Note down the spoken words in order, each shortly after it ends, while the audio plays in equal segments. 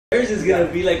Theirs is gonna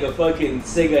be like a fucking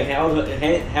Sega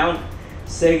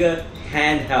Sega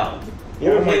handheld.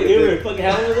 You ever fucking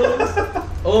had one of those?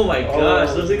 Oh my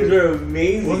gosh, those things were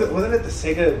amazing. Wasn't it the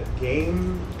Sega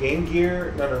Game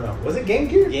Gear? No. Was it Game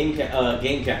Gear?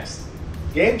 Gamecast.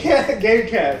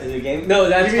 Gamecast. Is it game? No,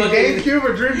 that's you fucking GameCube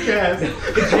or Dreamcast.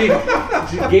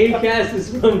 Gamecast is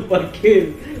from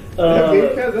fucking.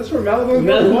 Gamecast. That's from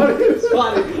Malibu.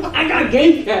 Spotted. I got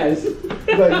Gamecast.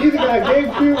 Like, you got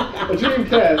GameCube or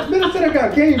Dreamcast. Man, I said I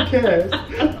got Gamecast.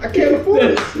 I can't afford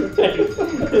it.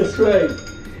 That's right.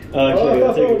 Actually,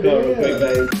 I'll take a call real quick,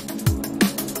 guys.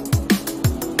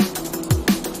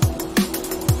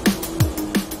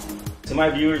 To my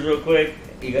viewers, real quick,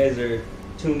 you guys are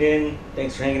tuned in.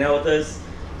 Thanks for hanging out with us.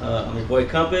 I'm your boy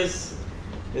Compass.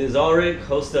 This is Ulrich,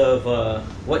 host of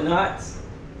WhatNot.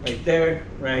 Right there,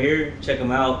 right here. Check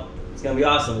them out. It's gonna be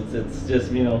awesome. It's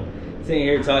just, you know, sitting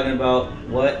here talking about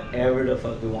whatever the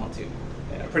fuck we want to.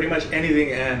 Yeah, pretty much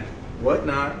anything and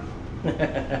whatnot.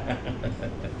 There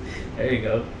you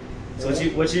go. So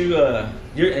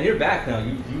you're back now.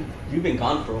 You've been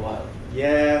gone for a while.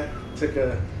 Yeah, took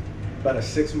about a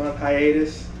 6-month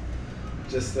hiatus.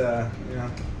 Just you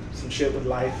know, some shit with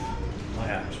life. Oh,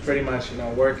 yeah. Just pretty much, you know,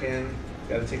 working.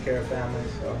 Got to take care of family.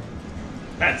 So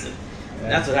that's it. Yeah.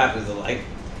 That's what happens. Like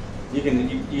you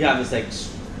have this like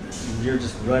you're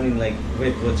just running like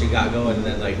with what you got going, and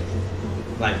then like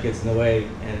life gets in the way,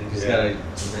 and you just gotta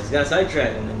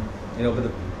sidetrack, and then, you know. But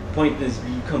the point is,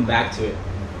 you come back to it.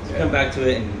 You come back to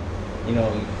it, and you know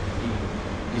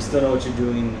you still know what you're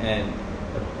doing, and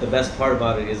the best part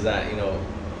about it is that, you know,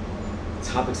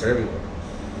 topics are everywhere.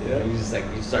 You know, you just like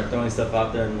you start throwing stuff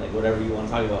out there, and like whatever you want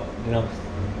to talk about, you know.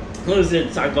 I was there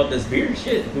to talk about this beer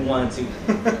shit if we wanted to.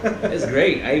 It's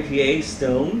great. IPA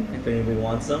Stone, if anybody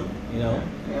wants some, you know.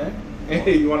 Yeah.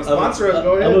 Hey, you want to sponsor us?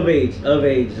 Go ahead. Of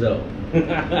age though.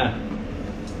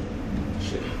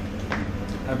 Shit.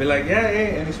 I'd be like, yeah,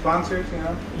 hey, any sponsors, you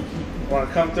know, want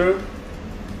to come through?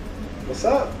 What's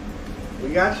up?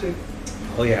 We got you.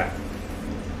 Oh yeah.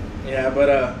 Yeah,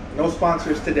 but no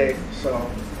sponsors today, so.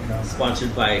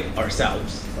 Sponsored by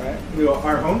ourselves. Right? We are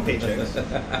our own paychecks.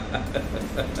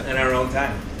 And our own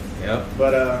time. Yep.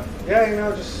 But yeah, you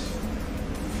know, just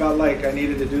felt like I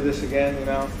needed to do this again, you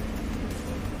know.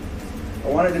 I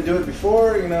wanted to do it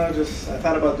before, you know, just I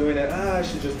thought about doing it, I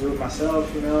should just do it myself,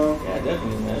 you know. Yeah,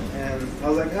 definitely, man. And I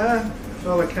was like, I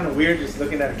felt like kind of weird just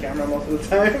looking at a camera most of the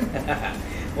time.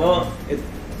 Well,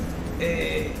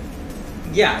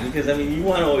 yeah, because I mean, you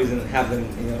want to always have them,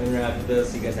 you know, interact with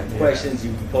us. You guys have questions,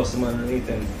 you can post them underneath,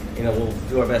 and you know, we'll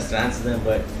do our best to answer them.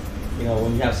 But you know,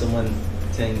 when you have someone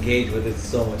to engage with, it's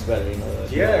so much better. You know.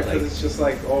 Yeah, because it's just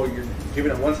like, oh, you're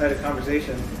giving a one-sided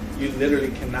conversation. You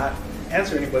literally cannot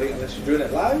answer anybody unless you're doing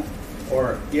it live,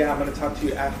 or I'm gonna talk to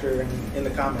you after in the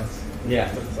comments. Yeah.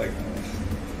 But it's like,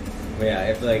 but yeah,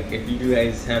 if you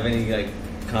guys have any like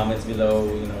comments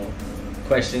below, you know,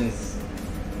 questions.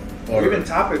 Or even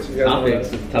topics you guys want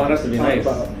us to talk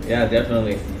about. Yeah,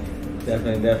 definitely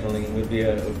would be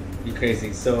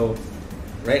crazy. So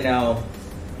right now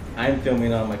I'm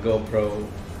filming on my GoPro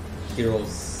Hero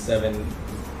 7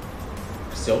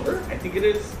 Silver, I think it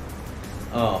is.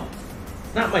 It's not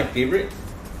my favorite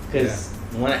because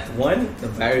one, the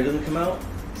battery doesn't come out,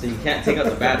 so you can't take out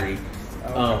the battery.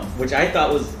 Okay. Which I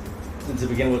thought was, to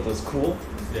begin with, was cool,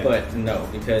 but no,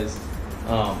 because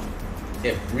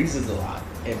it freezes a lot.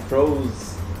 It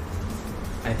froze,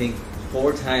 I think,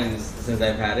 4 times since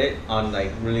I've had it on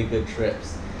like really good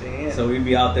trips. Damn. So we'd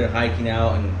be out there hiking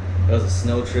out, and it was a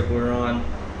snow trip we were on,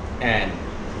 and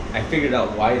I figured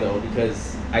out why though,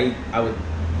 because I would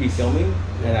be filming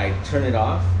and I turn it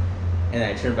off and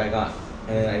I turn it back on,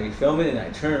 and then I'd be filming and I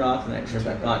turn it off and I turn it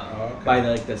back on. Oh, okay. By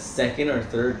like the second or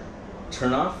third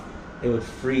turn off, it would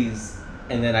freeze,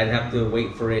 and then I'd have to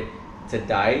wait for it to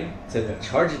die to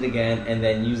charge it again and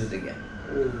then use it again.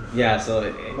 Ooh. Yeah, so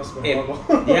it must have been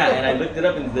horrible. yeah, and I looked it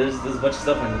up, and there's a bunch of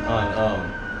stuff on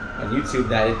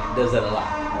YouTube that it does that a lot.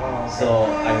 Oh, okay.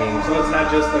 So I mean, so it's not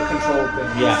just a controlled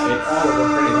thing. Yeah, it's all of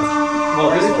them pretty much.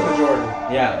 Well, this is the majority.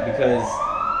 Yeah, because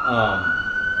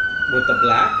with the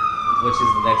black, which is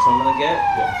the next one I'm gonna get,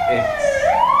 it's.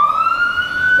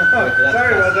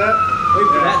 Sorry about that. Wait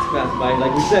for that to pass by.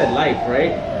 Like we said, life,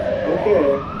 right?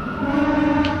 Okay.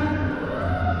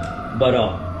 But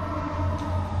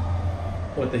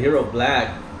with the Hero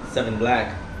Black, 7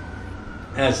 Black,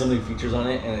 it has so many features on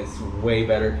it, and it's way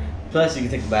better. Plus, you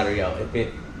can take the battery out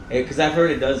because I've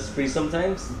heard it does freeze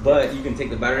sometimes, but you can take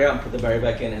the battery out and put the battery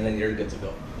back in, and then you're good to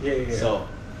go. Yeah. So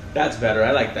that's better.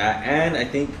 I like that, and I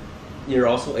think you're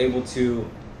also able to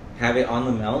have it on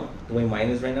the mount the way mine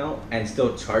is right now, and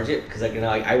still charge it, because like, you know,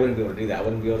 I wouldn't be able to do that. I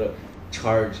wouldn't be able to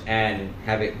charge and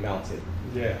have it mounted.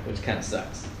 Yeah. Which kind of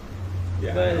sucks.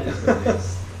 Yeah. But it is what it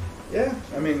is. Yeah,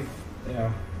 I mean, you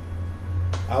know,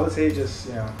 I would say just,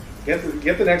 you know, get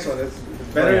the next one. It's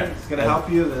better. Oh, yeah. It's gonna help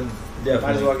you. Then Definitely.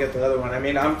 might as well get the other one. I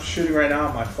mean, I'm shooting right now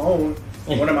on my phone,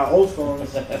 one of my old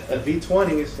phones, a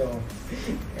V20. So,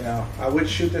 you know, I would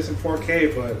shoot this in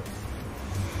 4K, but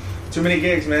too many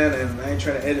gigs, man, and I ain't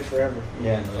trying to edit forever.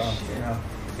 Yeah, no shit. You know,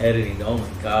 Editing. Oh my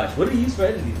gosh, what do you use for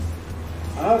editing?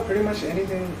 pretty much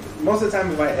anything. Most of the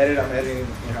time, if I edit, I'm editing,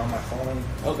 you know, on my phone.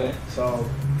 Okay. So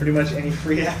pretty much any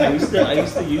free app. I used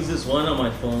to use this one on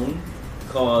my phone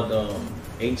called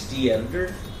HD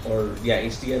Editor,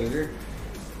 HD Editor.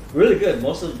 Really good.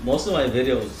 Most of my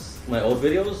videos, my old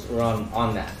videos, were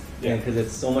on that. Yeah. Because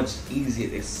it's so much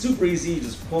easier. It's super easy. You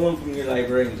just pull them from your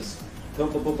library and just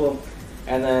boom, boom, boom, boom,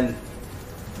 and then,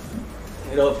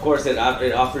 you know, of course, it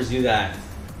offers you that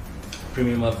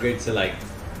premium upgrade to like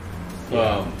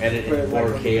edit in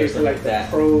 4K or something like that.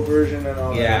 Pro version and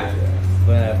all that. Yeah.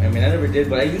 But I mean, I never did,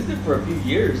 but I used it for a few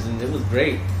years and it was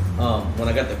great. When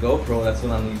I got the GoPro, that's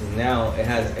what I'm using now.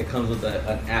 It comes with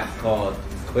an app called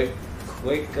Quick.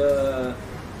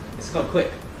 It's called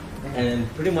Quick, and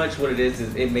pretty much what it is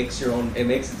it makes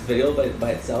its video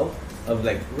by itself of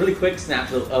like really quick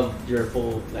snaps of your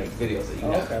full like videos that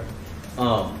you have. Okay.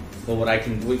 But what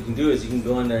you can do is you can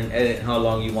go in there and edit how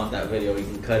long you want that video. You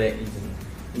can cut it.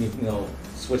 You know,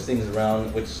 switch things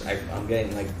around, which I'm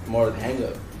getting like more of the hang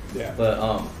of. Yeah. But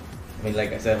I mean,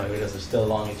 like I said, my videos are still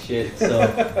long as shit, so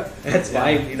that's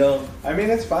fine, you know. I mean,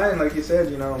 it's fine, like you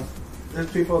said. You know, there's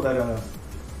people that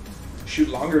shoot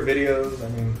longer videos. I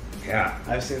mean, yeah,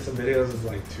 I've seen some videos of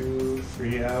like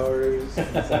 2-3 hours.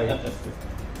 It's like,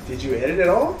 did you edit it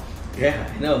all? Yeah,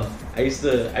 I know. I used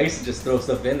to just throw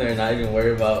stuff in there and not even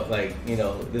worry about like, you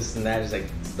know, this and that. Just like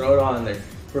throw it all in there.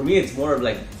 For me, it's more of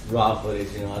like raw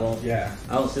footage. You know, I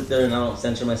don't sit there and I don't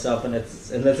censor myself, and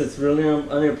unless it's really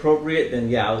inappropriate, then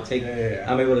yeah, I'll take. Yeah.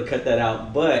 I'm able to cut that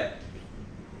out. But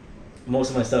most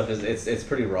of my stuff it's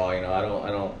pretty raw. You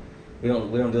know, we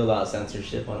don't do a lot of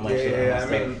censorship on my show. Yeah, I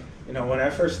mean, you know, when I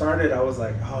first started, I was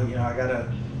like, oh, you know, I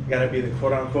gotta be the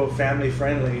quote unquote family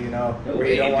friendly, you know, where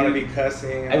you don't want to be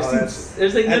cussing and all that.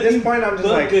 There's like at this point, I'm just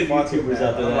like, good fuck YouTubers it,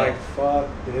 out there. I'm like, fuck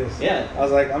this. Yeah. I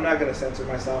was like, I'm not gonna censor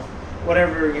myself.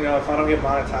 Whatever, you know, if I don't get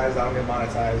monetized, I don't get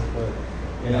monetized. But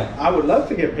you know, I would love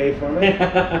to get paid for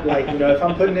it. Like, you know, if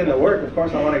I'm putting in the work, of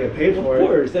course I want to get paid for it. Of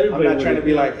course, I'm not trying to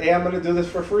be like, hey, I'm gonna do this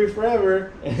for free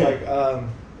forever. It's like,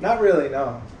 not really,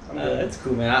 no. That's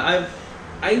cool, man.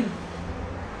 I'm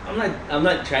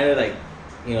not trying to like,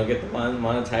 you know, get the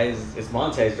monetized. It's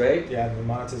monetized, right? Yeah, the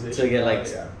monetization. To get like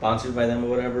sponsored by them or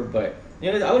whatever, but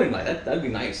you know, I wouldn't like that. That'd be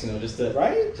nice, you know, just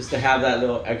to have that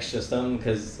little extra something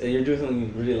because you're doing something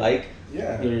you really like.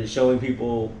 Yeah. You're showing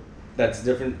people that's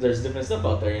different. There's different stuff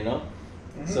out there, you know.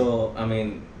 Mm-hmm. So I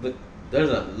mean, but there's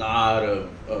a lot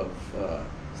of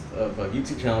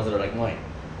YouTube channels that are like mine.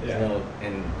 Yeah. You know,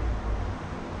 and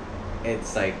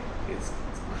it's like it's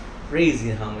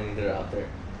crazy how many there are out there.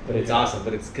 But it's awesome.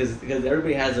 But it's because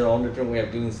everybody has their own different way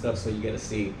of doing stuff, so you get to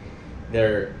see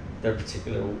their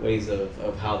particular ways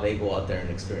of how they go out there and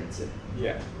experience it.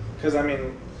 Yeah, because I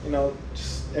mean, you know,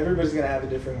 just everybody's gonna have a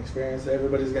different experience.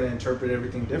 Everybody's gonna interpret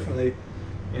everything differently,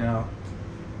 you know.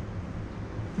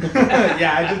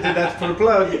 Yeah, I just did that for a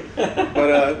plug.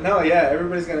 But no, yeah,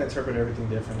 everybody's gonna interpret everything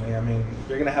differently. I mean,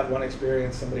 you're gonna have one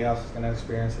experience, somebody else is gonna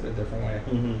experience it a different way.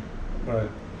 Mm-hmm. But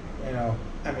you know,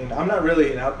 I mean, I'm not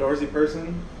really an outdoorsy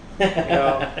person. You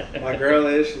know, my girl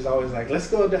is. She's always like, let's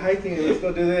go hiking, let's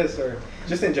go do this, or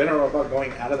just in general about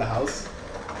going out of the house.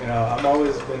 You know, I've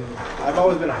always been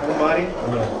a homebody.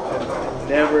 I've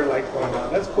never liked going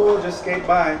out. That's cool, just skate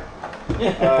by.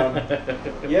 Yeah,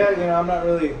 you know, I'm not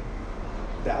really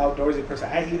the outdoorsy person.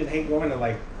 I even hate going to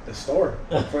like the store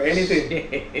for anything.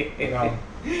 You know,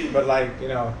 but like, you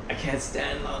know, I can't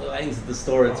stand long lines at the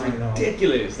store. It's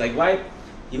ridiculous. Like, why?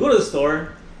 You go to the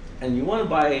store and you want to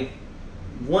buy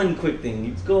one quick thing.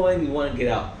 You go in, you want to get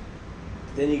out.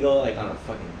 Then you go like on a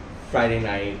fucking Friday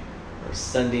night or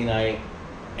Sunday night.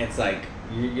 It's like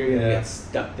you're gonna get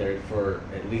stuck there for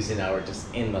at least an hour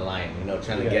just in the line, you know,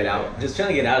 trying to get out. Just trying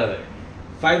to get out of there.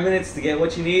 5 minutes to get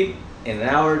what you need and an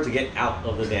hour to get out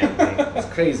of the damn thing. It's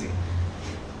crazy.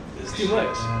 It's too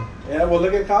much. Yeah, well,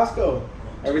 look at Costco.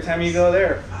 Every time you go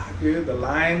there, fuck, dude, the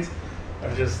lines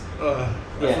are just, I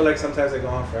feel like sometimes they go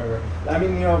on forever. I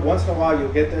mean, you know, once in a while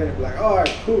you'll get there and be like, oh, all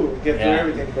right, cool, get through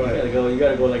everything. But you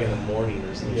gotta go like in the morning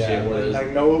or some shit. Where like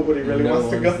nobody really wants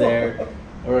to go there.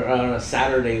 Or on a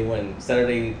Saturday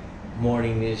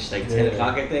morning-ish, like 10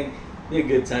 o'clock, I think, be a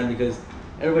good time because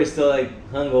everybody's still like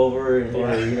hungover and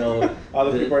or, you know, all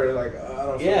the people are like, I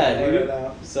don't Yeah, fucking know dude. right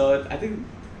now. So I think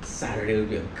Saturday would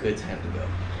be a good time to go.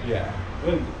 Yeah.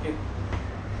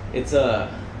 It's a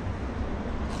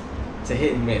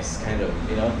hit and miss kind of,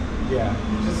 you know. Yeah.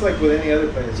 Just like with any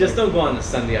other place. Just don't go on the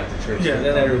Sunday after church. Yeah,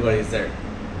 Then everybody's there.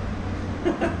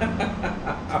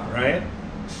 Right.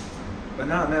 But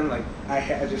nah, man. Like I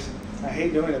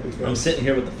hate doing it because I'm sitting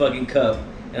here with the fucking cup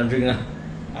and I'm drinking out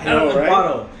I know, of the right?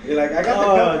 bottle. You're like, I got the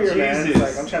cup here, man. It's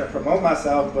like I'm trying to promote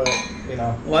myself, but you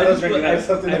know, Why I was drinking out of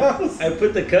something else. I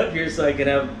put the cup here so I can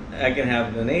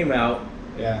have the name out.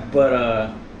 Yeah.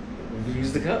 But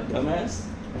use the cup, dumbass.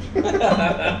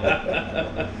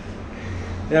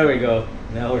 There we go.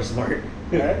 Now we're smart.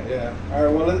 All right. Yeah. All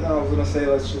right. Well, I was gonna say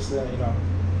let's just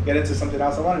get into something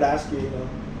else. I wanted to ask you,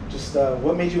 just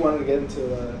what made you want to get into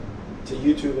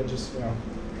YouTube and just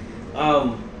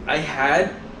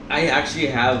I actually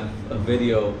have a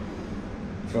video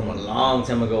from a long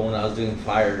time ago when I was doing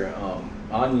fire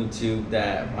on YouTube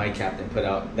that my captain put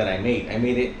out that I made. I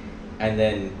made it, and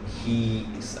then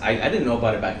I didn't know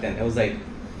about it back then. It was like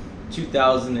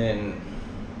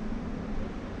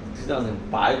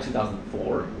 2005,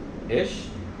 2004 ish,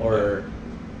 or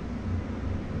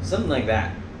something like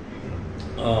that.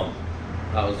 I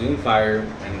was doing fire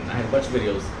and I had a bunch of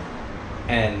videos,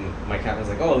 and my captain's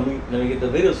like, "Oh, let me get the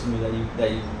videos from you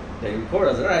that you record."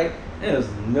 I was like, "All right." And there was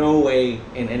no way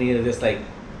in any of this like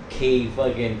K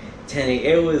fucking 1080.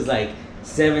 It was like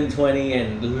 720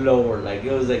 and lower. Like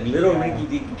it was like little rinky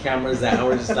dinky cameras that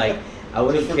were just like I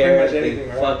wouldn't care if they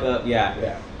fuck up.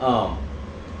 Yeah.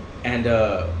 And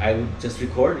I would just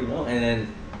record, and then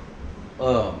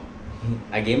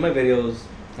I gave my videos,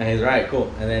 and he's right,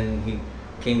 cool. And then he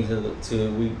came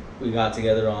we got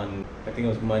together on, I think it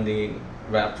was Monday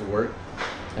right after work,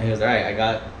 and he was all right, I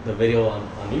got the video on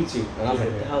YouTube, and I was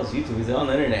like, what the hell is YouTube? He's like, on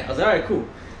the internet. I was like, all right, cool.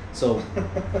 So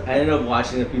I ended up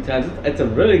watching it a few times. It's a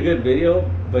really good video,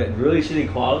 but really shitty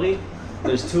quality.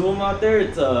 There's two of them out there.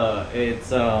 It's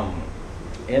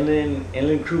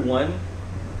Inland Crew 1.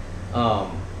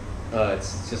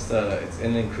 It's just it's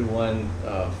Inland Crew 1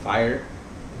 fire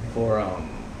for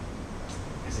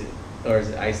is it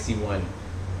IC1,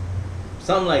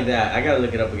 something like that. I gotta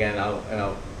look it up again.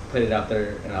 I'll put it out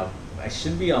there, and I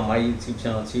should be on my YouTube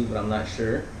channel too, but I'm not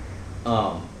sure.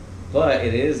 But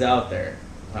it is out there.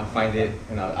 I'll find it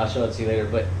and I'll show it to you later.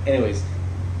 But anyways,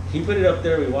 he put it up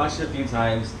there. We watched it a few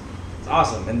times. It's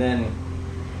awesome. And then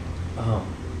I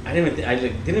didn't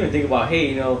even think about,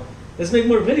 hey, let's make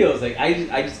more videos. Like I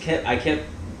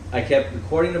kept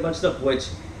recording a bunch of stuff, which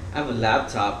I have a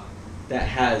laptop that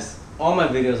has all my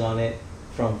videos on it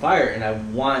from fire, and I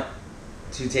want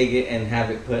to take it and have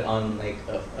it put on like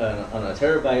on a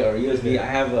terabyte or USB. I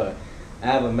have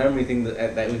a memory thing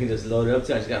that we can just load it up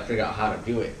to. I just gotta figure out how to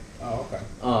do it. Oh, okay.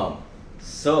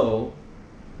 So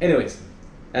anyways,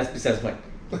 that's besides the point.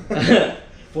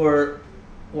 For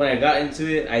when I got into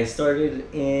it, I started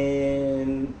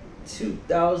in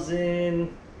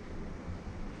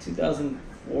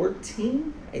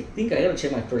 2014. I think I gotta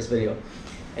check my first video.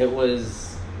 I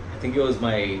was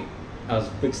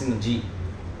fixing the Jeep,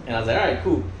 and I was like, all right,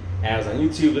 cool. And I was on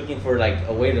YouTube looking for like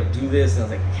a way to do this, and I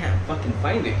was like, I can't fucking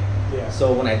find it. Yeah.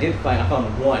 So when I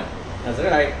found one. And I was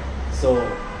like, all right. So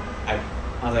I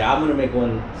was like, I'm gonna make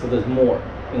one so there's more.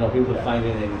 People find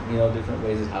it in different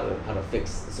ways of how to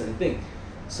fix a certain thing.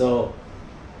 So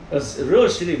it was a real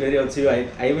shitty video too.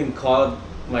 I even called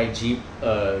my Jeep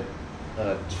a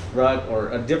truck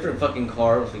or a different fucking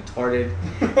car. It was retarded.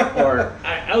 Or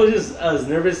I was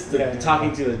nervous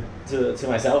talking to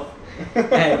myself.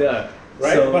 And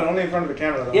right, so, but only in front of the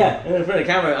camera though. Yeah, in front of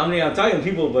the camera. I'm talking to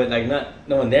people, but like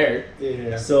no one there.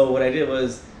 Yeah. So what I did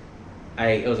was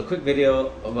it was a quick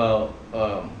video about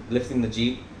lifting the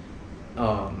Jeep.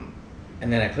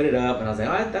 And then I put it up, and I was like,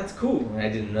 all right, that's cool. And I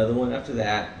did another one after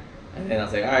that. And then I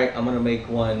was like, all right, I'm going to make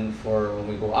one for when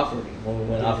we go off-roading. When we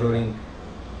went off-roading,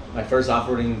 my first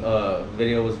off-roading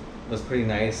video was pretty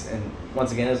nice. And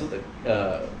once again, it was with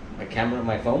my camera,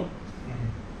 my phone.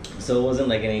 Mm-hmm. So it wasn't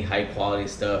like any high-quality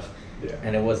stuff. Yeah.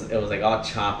 And it was like all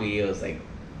choppy. It was like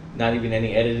not even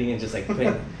any editing. And just like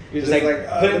putting, throw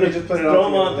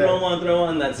them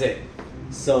on, that's it.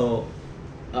 So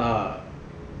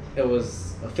it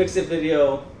was a fix-it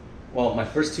video. Well, my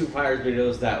first two fires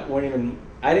videos that weren't even,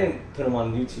 I didn't put them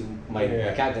on YouTube. My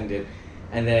captain did,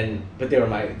 but they were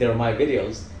my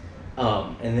videos.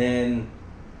 And then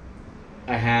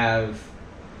I have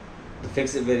the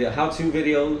fix-it video, how-to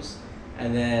videos,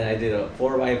 and then I did I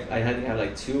think I have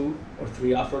like 2 or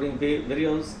 3 off-roading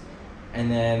videos,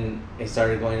 and then it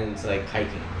started going into like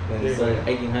hiking. Then it started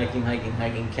hiking,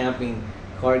 camping,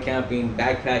 car camping,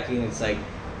 backpacking. It's like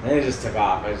And then it just took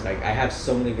off. I was like, I have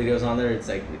so many videos on there. It's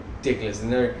like ridiculous,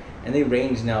 and they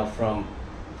range now from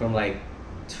like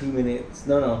 2 minutes.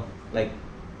 No, like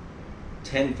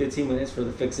 10, 15 minutes for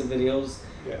the fix-it videos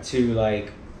to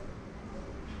like,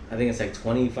 I think it's like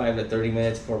 25 to 30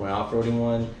 minutes for my off-roading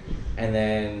one, and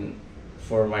then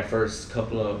for my first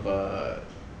couple of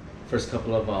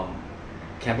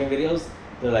camping videos,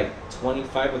 they're like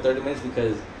 25 or 30 minutes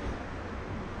because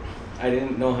I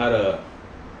didn't know how to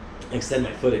extend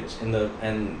my footage in the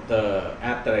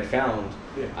app that I found.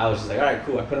 Yeah. I was just like, all right,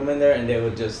 cool. I put them in there, and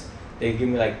they give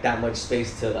me like that much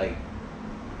space to like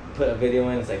put a video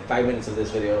in. It's like 5 minutes of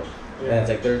this video, and it's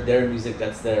like their music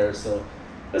that's there. So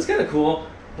that's kind of cool.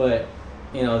 But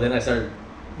then I started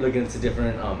looking into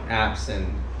different apps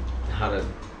and how to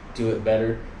do it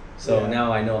better. So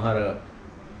now I know how to.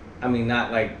 I mean,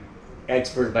 not like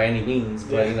expert by any means,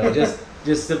 but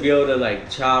just to be able to like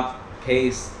chop,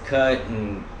 paste, cut,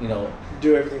 and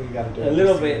do everything you gotta do. A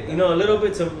little bit, a little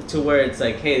bit to where it's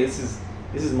like, hey, this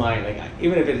is mine. Like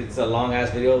even if it's a long ass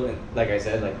video, and like I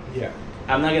said, like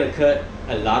I'm not gonna cut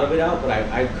a lot of it out, but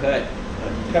I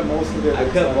cut most of it. I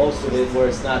cut most of it where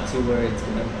it's not to where it's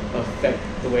gonna affect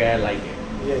the way I like it.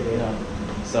 Yeah.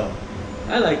 So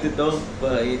I liked it though,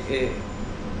 but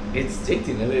it's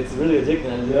addicting. It's really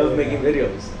addicting. I love making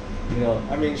videos.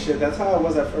 I mean, shit. That's how I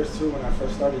was at first too when I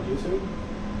first started YouTube.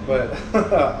 But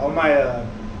all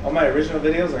my original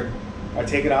videos are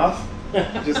taken off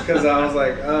just because I was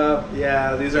like,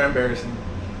 these are embarrassing.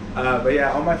 But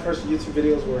yeah, all my first YouTube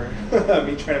videos were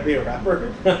me trying to be a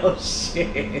rapper. Oh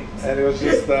shit! And it was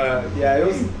just it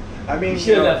was. I mean, you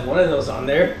should have left one of those on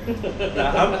there.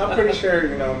 I'm pretty sure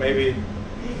maybe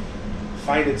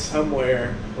find it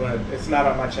somewhere, but it's not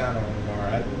on my channel anymore.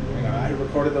 I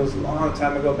recorded those a long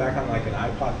time ago back on like an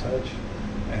iPod Touch,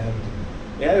 and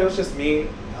it was just me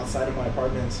outside of my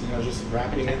apartments, just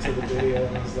rapping into the video,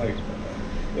 and I was like,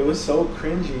 it was so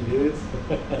cringy, dude.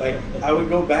 Like I would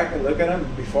go back and look at them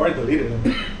before I deleted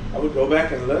them. I would go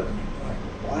back and look, like,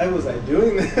 why was I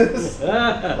doing this?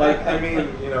 Like, I mean,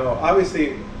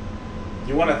 obviously,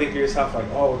 you want to think to yourself like,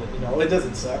 oh, it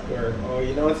doesn't suck, or oh,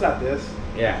 it's not this.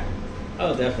 Yeah.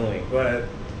 Oh, definitely. But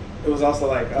it was also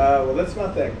like, well, that's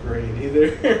not that great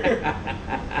either.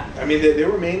 I mean, they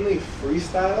were mainly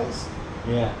freestyles.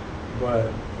 Yeah.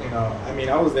 But, I mean,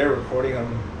 I was there recording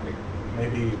them like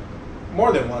maybe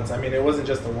more than once. I mean, it wasn't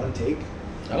just a one take.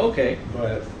 Okay.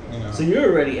 But, So you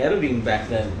were already editing back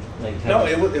then? Like no,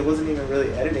 it wasn't even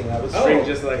really editing. I was straight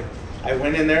just like, I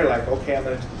went in there like, okay, I'm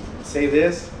going to say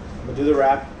this, I'm going to do the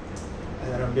rap,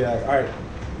 and then I'll be like, all right,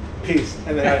 peace.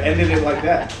 And then I ended it like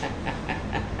that.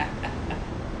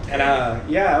 And I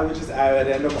would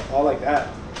end them all like that.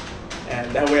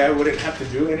 And that way I wouldn't have to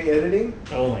do any editing.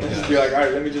 Oh my god. Just be like, all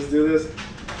right, let me just do this.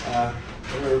 I'm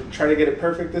going to try to get it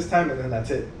perfect this time, and then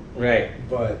that's it. Right.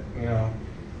 But, I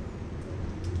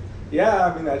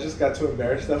mean, I just got too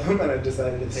embarrassed of them, and I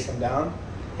decided to take them down.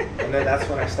 And then that's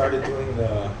when I started doing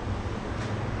the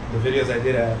videos I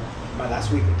did at my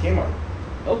last week at Kmart.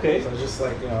 Okay. So just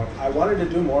like, I wanted to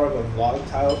do more of a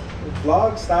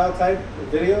vlog style type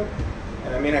video.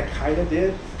 And I mean, I kind of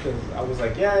did, because I was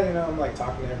like, I'm like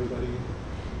talking to everybody.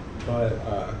 But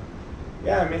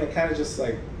I mean, it kind of just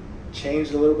like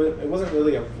changed a little bit. It wasn't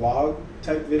really a vlog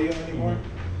type video anymore.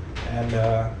 Mm-hmm. And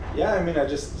I mean, I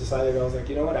just decided, I was like,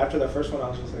 you know what, after the first one, I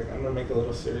was just like, I'm going to make a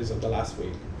little series of the last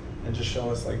week and just show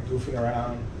us like goofing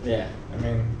around. Yeah. I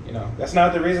mean, that's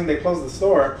not the reason they closed the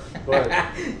store, but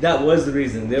that was the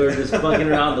reason. They were just fucking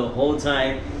around the whole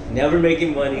time, never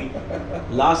making money,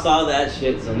 lost all that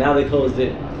shit, so now they closed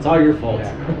it. It's all your fault.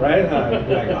 Yeah, right?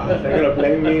 They're gonna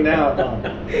blame me now.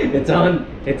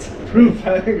 It's proof.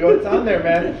 It's on there,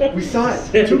 man. We saw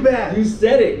it. Too bad. You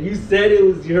said it. You said it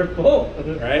was your fault.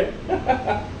 Right?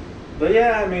 But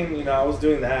I mean, I was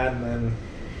doing that, and then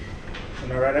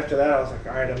right after that, I was like,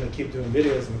 all right, I'm gonna keep doing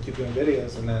videos.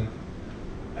 And then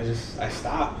I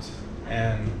stopped.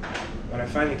 And when I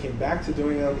finally came back to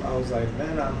doing them, I was like,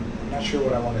 man, I'm not sure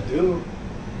what I want to do.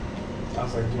 I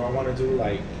was like, do I want to do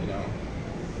like,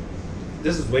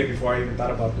 this is way before I even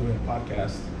thought about doing a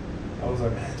podcast. I was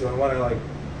like, man, do I want to like,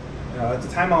 at the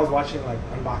time I was watching like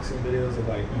unboxing videos of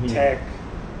like tech,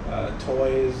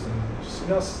 toys, and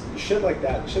just, shit like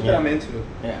that, shit that I'm into.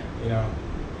 Yeah.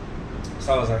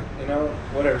 So I was like,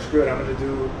 whatever, screw it. I'm gonna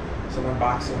do some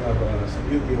unboxing of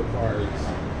some Yu-Gi-Oh cards,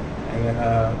 and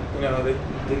then they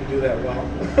didn't do that well.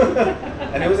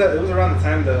 And it was around the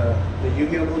time the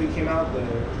Yu-Gi-Oh movie came out, the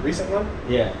recent one.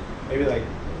 Yeah. Maybe like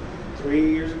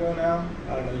 3 years ago now.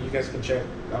 I don't know. You guys can check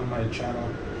on my channel.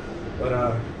 But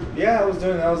I was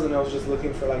doing those, and I was just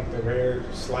looking for like the rare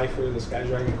Slifer, the Sky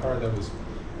Dragon card that was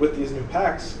with these new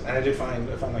packs, and I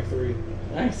found like 3.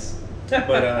 Nice.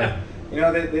 But you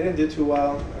know, they didn't do too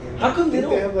well. I mean, How come they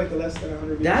don't? They have like less than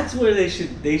 100 views. That's where they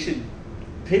should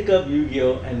pick up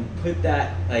Yu-Gi-Oh and put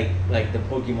that like the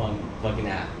Pokemon fucking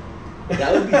app.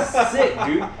 That would be sick,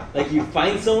 dude. Like you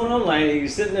find someone online and you're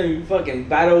sitting there and you fucking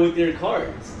battle with your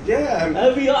cards. Yeah,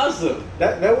 that'd be awesome.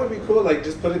 That would be cool. Like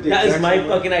just put it. That is my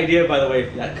fucking idea, by the way.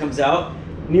 If that comes out,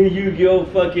 new Yu-Gi-Oh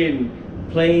fucking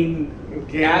playing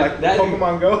game like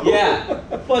Pokemon Go. Yeah,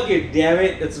 fucking damn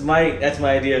it. That's my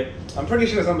idea. I'm pretty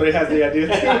sure somebody has the idea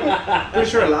too. Pretty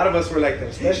sure a lot of us were like that,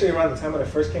 especially around the time when it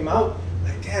first came out.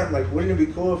 Like, damn, like wouldn't it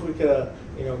be cool if we could,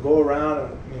 you know, go around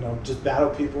and, you know, just battle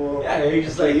people? Yeah, you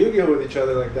just play like Yu-Gi-Oh with each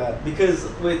other like that. Because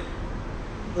with,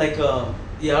 like, yeah,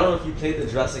 I don't know if you played the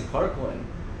Jurassic Park one.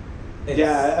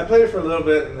 Yeah, I played it for a little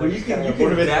bit. And where you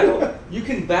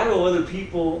can battle other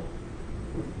people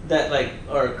that like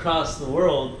are across the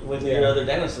world with your other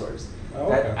dinosaurs.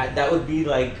 Oh, okay. That would be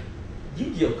like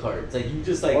Yu-Gi-Oh cards. Like you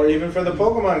just like, or even for the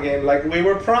Pokemon game, like we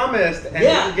were promised, and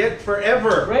you get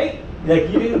forever, right? Like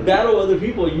you didn't battle other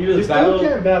people. You just battle.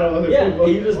 Still can't battle other people.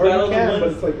 Yeah, you just battle the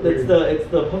ones. But it's like it's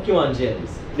the Pokemon gyms.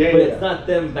 Yeah, but it's not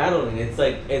them battling. It's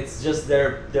like it's just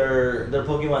their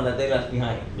Pokemon that they left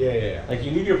behind. Yeah. Like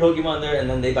you leave your Pokemon there and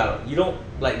then they battle. You don't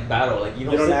like battle. Like you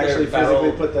don't sit actually there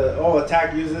physically put the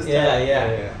attack, use this.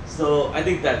 Yeah. So I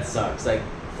think that sucks. Like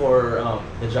for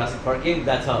the Jurassic Park game,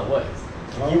 that's how it was.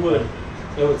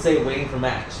 It would say waiting for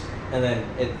match, and then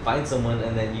it find someone,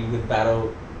 and then you would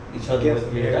battle each other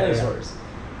with your dinosaurs.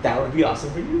 That would be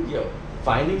awesome for Yu-Gi-Oh!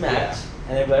 Finding match,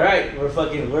 and they'd be like, all right,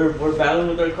 we're battling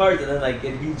with our cards, and then like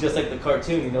it'd be just like the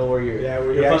cartoon, you know, where your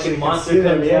fucking monster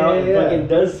comes out and fucking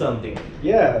does something.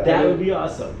 Yeah, that would be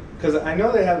awesome. Because I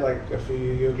know they have like a few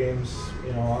Yu-Gi-Oh games,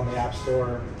 you know, on the App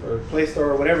Store or Play Store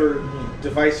or whatever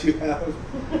device you have.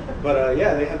 But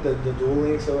yeah, they have the Duel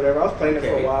Links or whatever. I was playing it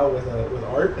for a while with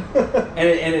Art. and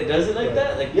it does it like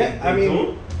that? Like I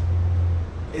mean,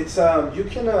 it's you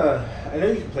can I know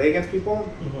you can play against people,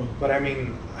 but I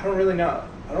mean I don't really know.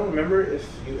 I don't remember if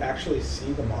you actually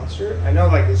see the monster. I know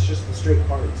like it's just the straight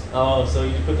cards. Oh, so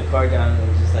you put the card down and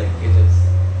it's just like it just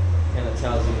kind of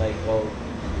tells you like, oh,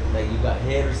 like you got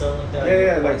hit or something like that.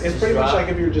 Yeah, like it's pretty much like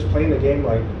if you were just playing the game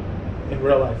like in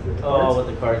real life with the cards. Oh, with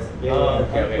the cards. Yeah.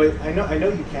 Okay. But I know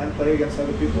you can play against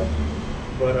other people.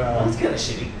 But that's kind of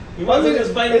shitty. You might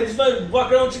as well just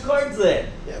walk around with your cards then.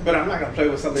 Yeah, but I'm not gonna play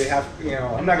with somebody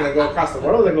I'm not gonna go across the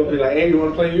world and go be like, hey, you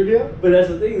wanna play Yu-Gi-Oh? But that's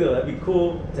the thing though, that'd be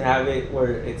cool to have it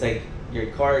where it's like your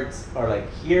cards are like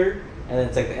here, and then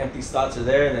it's like the empty slots are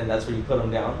there, and then that's where you put them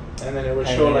down. And then it would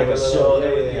show like a little,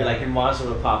 like your monster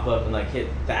would pop up and like hit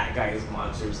that guy's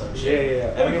monster or some shit.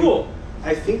 Yeah. That'd be cool.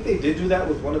 I think they did do that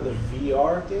with one of the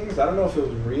VR things. I don't know if it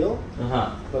was real.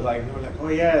 But like they were like, oh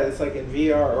yeah, it's like in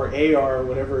VR or AR or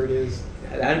whatever it is.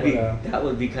 That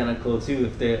would be kind of cool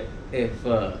too if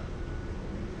for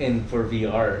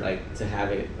VR, like to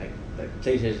have it like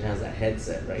PlayStation has that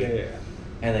headset, right? Yeah.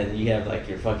 And then you have like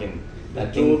your fucking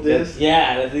that dual disc.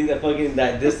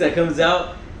 That disc that comes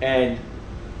out, and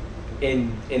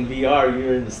in VR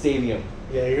you're in the stadium.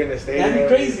 Yeah, you're in the stadium. That'd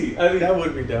be crazy. I mean, that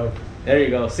would be dope. There you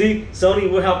go. See, Sony,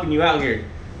 we're helping you out here.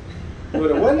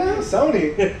 What now?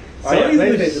 Sony. Sony's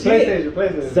the shit.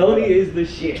 PlayStation. Sony is the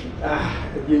shit.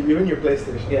 You and your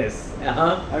PlayStation. Yes.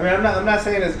 I mean, I'm not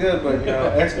saying it's good, but you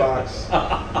know, Xbox.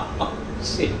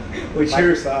 Shit.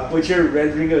 Microsoft. With your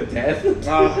Red Ring of Death. Here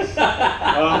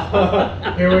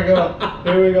we go.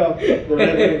 The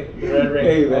red ring.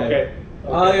 Hey, man. Okay.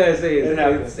 All I gotta say is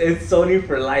it's Sony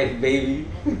for life, baby.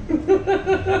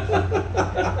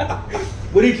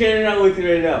 What are you carrying around with you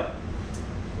right now?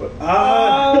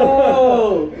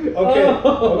 Okay.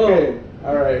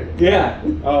 All right. Yeah.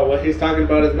 Oh, what he's talking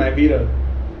about is my Vita.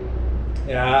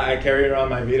 Yeah, I carry around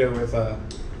my Vita with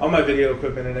all my video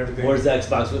equipment and everything. Where's the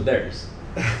Xbox with theirs?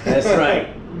 That's right.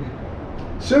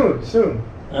 Soon.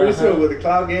 Pretty soon with the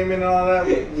cloud gaming and all that.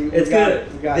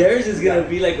 Theirs is gonna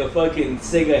be like a fucking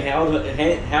Sega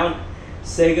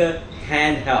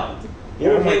handheld.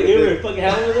 You ever fucking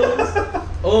have one of those?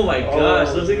 Oh my gosh,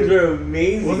 those things are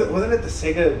amazing. Wasn't it the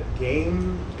Sega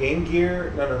Game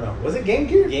Gear? No. Was it Game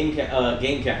Gear?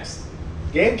 Gamecast.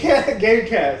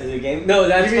 Gamecast. Is it game? No,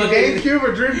 that's you mean GameCube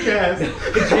or Dreamcast?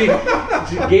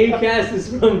 Gamecast is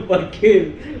from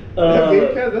fucking.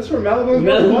 Gamecast. That's from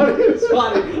Malibu's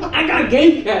Spotted. I got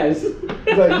Gamecast.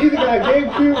 It's like, you either got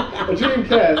GameCube or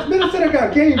Dreamcast. Man, I said I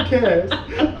got Gamecast.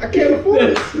 I can't afford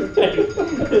it.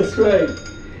 That's right.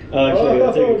 Actually,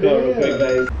 I'll take a call real quick,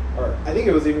 guys. Or I think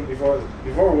it was even before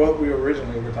what we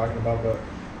originally were talking about, but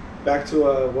back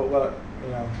to what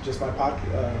just my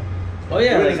podcast. Oh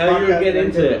yeah, like how you were getting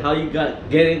into it, how you got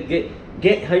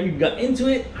got into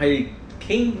it, how you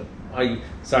how you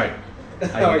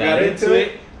got into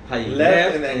it, how you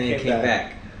left, and then came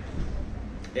back.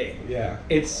 It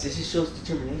just shows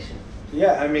determination.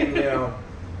 Yeah, I mean,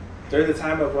 during the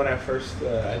time of when I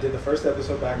did the first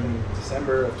episode back in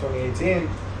December of 2018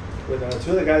 with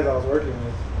two of the guys I was working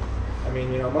with. I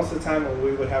mean, most of the time when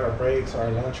we would have our breaks or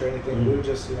our lunch or anything, we would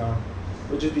just,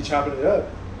 we'd just be chopping it up,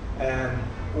 and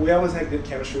we always had good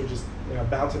chemistry, just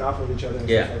bouncing off of each other and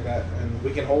stuff like that, and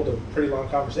we can hold a pretty long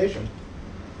conversation.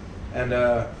 And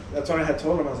that's when I had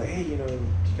told him, I was like, hey, do you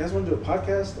guys want to do a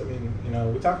podcast? I mean,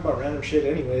 we talk about random shit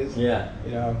anyways. Yeah.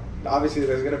 Obviously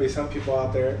there's going to be some people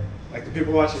out there, like the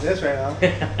people watching this right now,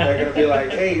 they're going to be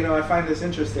like, hey, I find this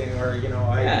interesting, or,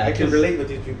 I can relate with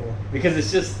these people. Because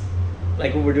it's just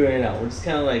like what we're doing right now. We're just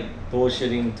kind of like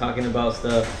bullshitting, talking about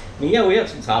stuff. I mean, we have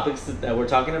some topics that we're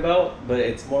talking about, but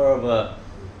it's more of a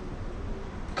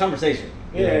conversation.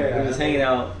 We're just hanging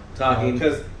out, talking.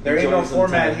 Because there ain't no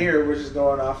format here. We're just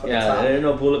going off of the top. There ain't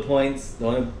no bullet points. The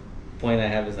only point I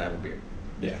have is I have a beer.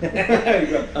 Yeah. There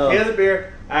you go. He has a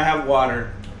beer. I have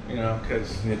water.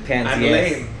 Because I'm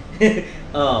lame.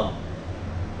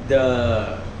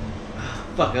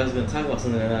 Fuck, I was going to talk about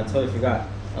something and I totally forgot.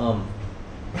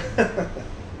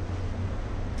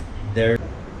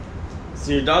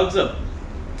 So your dog's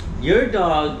your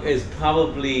dog is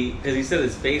probably, because he said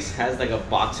his face has like a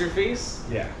boxer face.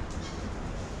 Yeah.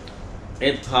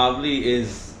 It probably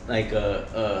is like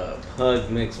a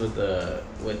pug mixed with a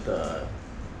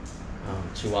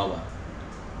Chihuahua.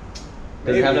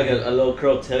 Does it have like a little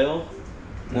curled tail?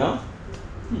 No?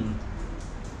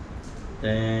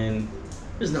 Then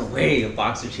there's no way a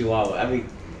boxer Chihuahua. I mean,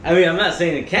 I'm not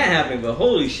saying it can't happen, but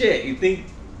holy shit, you think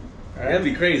that'd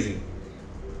be crazy?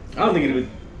 I don't think it would.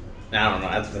 I don't know.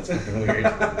 That's fucking weird.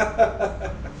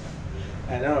 I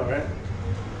know, right?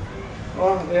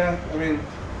 Well, yeah. I mean,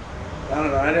 I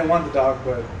don't know. I didn't want the dog,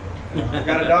 but I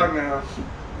got a dog now.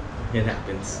 It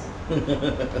happens.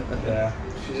 Yeah.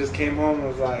 She just came home and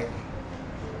was like,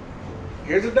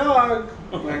 "Here's a dog."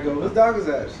 And I go, "Whose dog is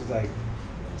that?" She's like,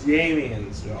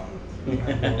 "Damien's dog." I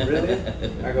go, "Really?"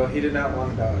 I go, "He did not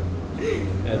want a dog."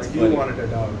 That's like, funny. You wanted a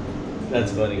dog.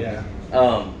 That's funny. Yeah.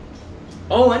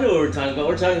 Oh, I know what we're talking about.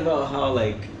 We're talking about how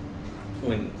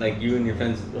when you and your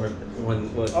friends, or when.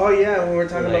 Oh yeah, when we're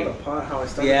talking about the pot, how I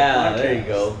started. Yeah, the podcast. there you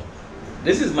go.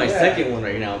 This is my second one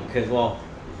right now because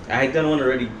I had done one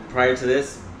already prior to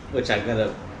this, which I'm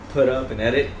gonna put up and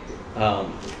edit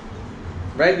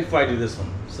right before I do this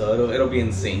one. So it'll be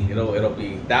in sync. It'll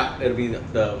be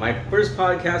my first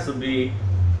podcast will be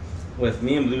with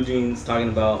me and Blue Jeans talking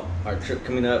about our trip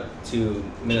coming up to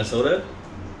Minnesota.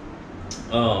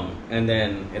 And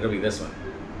then it'll be this one.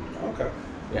 Okay.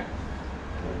 Yeah.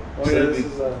 Well, So this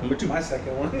is my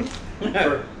second one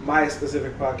for my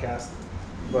specific podcast.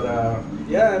 But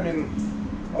yeah, I mean,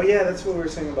 that's what we were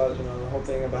saying about the whole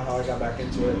thing about how I got back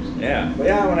into it. Yeah. But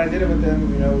yeah, when I did it with them,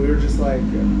 we were just like,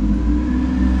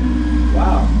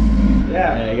 wow.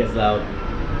 Yeah. Yeah, it gets loud.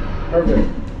 Perfect.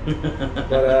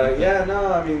 But yeah,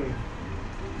 no, I mean,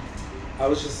 I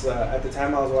was just at the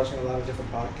time I was watching a lot of different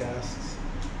podcasts.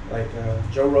 Like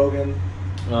Joe Rogan.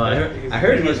 Oh, I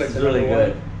heard he was really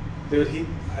good. Dude,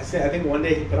 I think one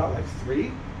day he put out like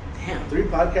 3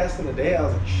 podcasts in a day. I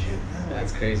was like, shit, man.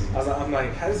 That's crazy. I'm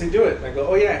like, how does he do it? And I go,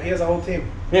 oh yeah, he has a whole team.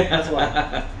 That's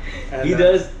why. And, he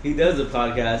does a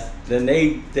podcast. Then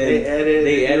they edit,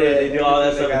 they do all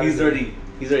that stuff. He's already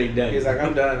done. He's like,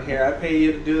 I'm done. Here, I pay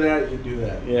you to do that. You do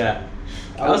that. Yeah.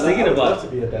 I was thinking about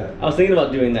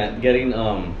doing that, getting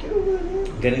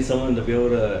someone to be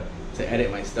able to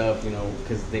edit my stuff,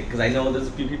 because I know there's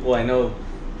a few people I know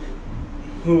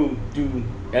who do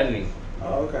editing.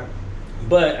 Oh, okay.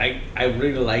 But I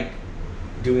really like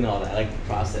doing all that. I like the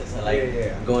process. I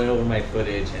like going over my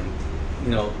footage and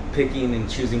picking and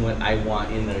choosing what I want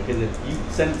in there. Because if you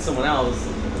send it to someone else,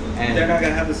 and they're not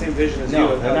gonna have the same vision as you.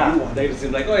 No, they're not. You want. They just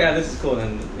seem like, oh yeah, this is cool,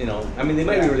 and they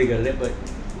might be really good at it, but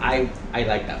I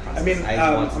like that process. I mean,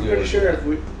 I'm pretty sure if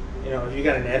if you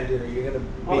got an editor, you're gonna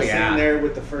be sitting there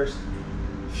with the first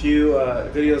few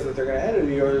videos that they're gonna edit of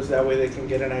yours. That way, they can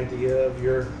get an idea of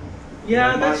your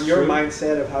your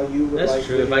mindset of how you would like. That's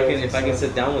true. If I can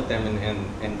sit down with them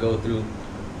and go through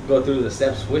the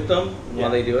steps with them while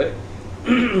they do it,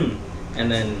 and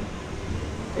then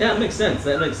it makes sense.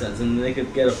 That makes sense, and they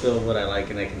could get a feel of what I like,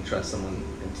 and I can trust someone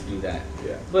to do that.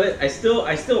 Yeah. But I still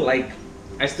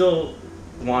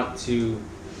want to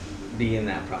be in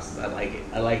that process. I like it.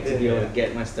 I like to be able to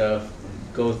get my stuff,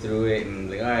 go through it,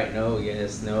 and like, all right, no,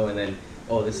 yes, no, and then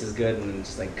this is good, and then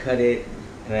just like cut it,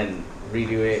 and then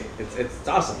redo it. It's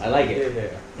awesome. I like it.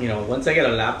 Yeah. Once I get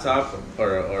a laptop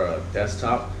or a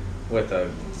desktop, with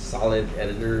a solid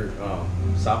editor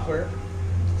software,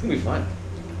 it's gonna be fun.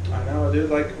 I know, dude.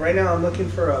 Like right now, I'm looking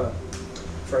for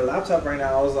a laptop. Right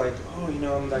now, I was like, oh, you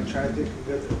know, I'm like trying to think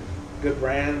of good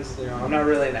brands. You know, I'm not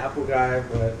really an Apple guy,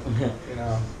 but you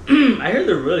know, I heard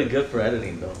they're really good for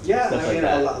editing though. Yeah, Stuff I like mean,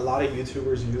 that. a lot of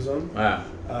YouTubers use them.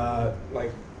 Wow.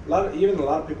 Like a lot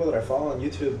of people that I follow on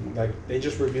YouTube, like they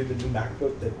just reviewed the new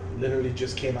MacBook that literally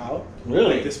just came out.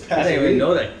 Really? Like, this I past didn't even week.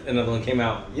 know that another one came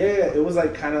out. Yeah, it was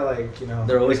like kind of like, you know,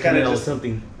 They're always kind coming of out with just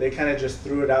something. They kind of just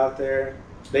threw it out there.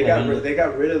 They got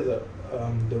rid of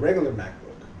the regular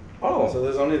MacBook. Oh. So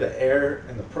there's only the Air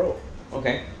and the Pro.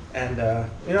 Okay. And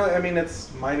you know, I mean,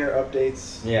 it's minor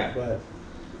updates. Yeah. But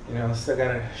you know, still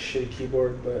got a shitty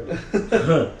keyboard. But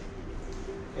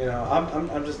you know,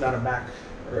 I'm just not a Mac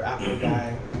or Apple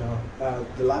guy. You know,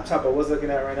 the laptop I was looking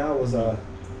at right now was I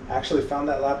actually found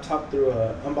that laptop through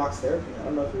Unbox Therapy. I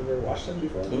don't know if you've ever watched him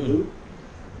before. You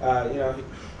know,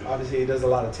 obviously he does a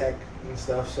lot of tech and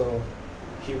stuff. So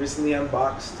he recently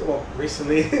unboxed. Well,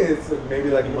 recently it's maybe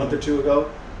like a month or two ago,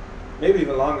 maybe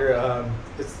even longer.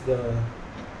 It's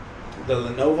the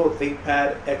Lenovo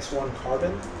ThinkPad X1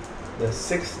 Carbon, the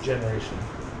 6th generation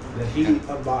that he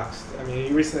unboxed. I mean,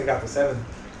 he recently got the 7th,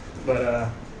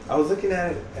 but I was looking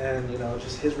at it and, you know,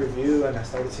 just his review, and I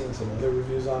started seeing some other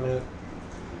reviews on it.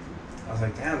 I was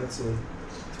like, damn, it's a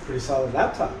pretty solid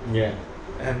laptop. Yeah.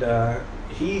 And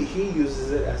he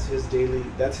uses it as his daily.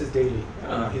 That's his daily.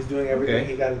 He's doing everything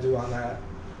he got to do on that.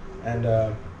 And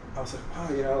I was like, wow,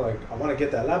 you know, like I want to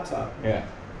get that laptop. Yeah.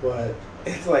 But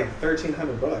it's like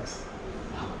 $1,300.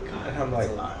 Oh my god. And I'm like,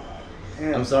 that's a lot.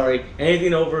 Man. I'm sorry.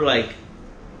 Anything over like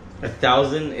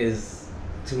 1,000 is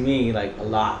to me like a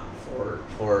lot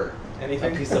for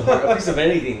anything. a piece of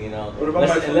anything, you know. What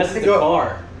about unless it's a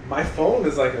car. My phone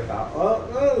is like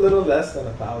a little less than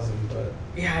 1,000, but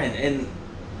Yeah, and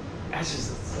that's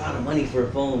just it's a lot of money for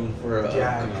a phone, for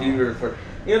a computer, for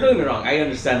you know. Don't get me wrong. I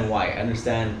understand why. I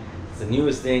understand it's the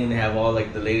newest thing. They have all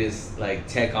like the latest like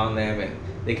tech on them, and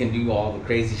they can do all the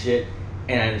crazy shit.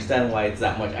 And I understand why it's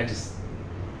that much.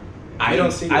 I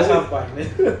don't see yourself buying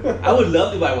it. I would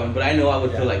love to buy one, but I know I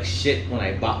would feel like shit when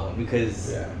I bought one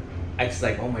because it's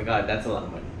like, oh my god, that's a lot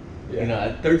of money. You know,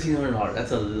 at $1,300,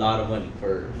 that's a lot of money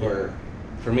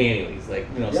for me, anyways. Like,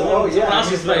 you know, someone else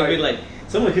just might be like,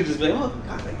 someone could just be like, oh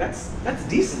god, like that's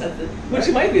decent. Which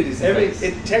it might be a decent. I mean,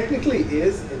 it technically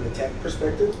is in the tech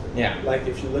perspective. Yeah. Like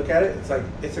if you look at it, it's like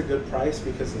it's a good price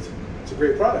because it's a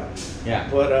great product. Yeah.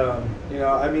 But you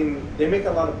know, I mean, they make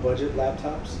a lot of budget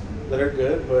laptops that are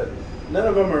good, but none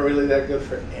of them are really that good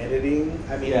for editing.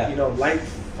 I mean, you know, light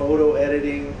photo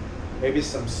editing, maybe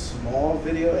some small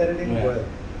video editing, but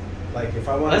like if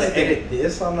I wanted to edit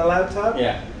this on the laptop,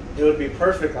 it would be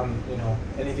perfect on, you know,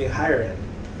 anything higher end.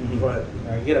 But you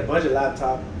know, you get a budget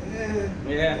laptop,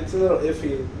 it's a little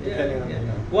iffy depending on, you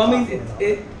know. Well, I mean,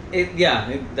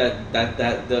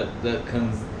 that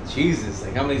comes. Jesus,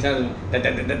 like how many times right?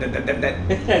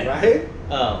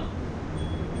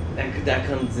 That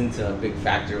comes into a big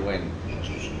factor when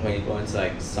you go into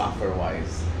like software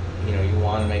wise. You know, you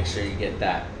want to make sure you get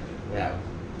that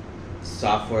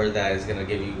software that is gonna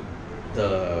give you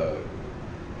the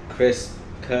crisp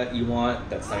cut you want.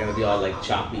 That's not gonna be all like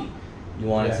choppy. You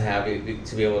want it to have it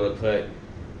to be able to put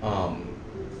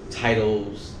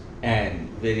titles and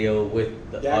video with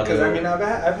the audio. Yeah, because I mean,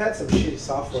 I've had some shitty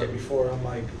software before on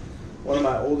like one of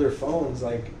my older phones.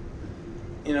 Like,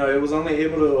 you know, it was only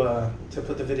able to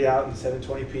put the video out in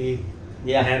 720p.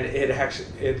 Yeah, and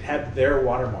it had their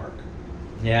watermark.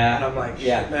 Yeah, and I'm like,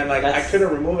 shit, man, like I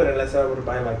couldn't remove it unless I were to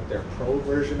buy like their pro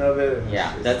version of it.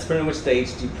 And that's pretty much the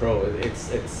HD Pro.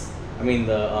 It's I mean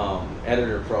the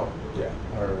Editor Pro. Yeah,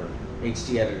 or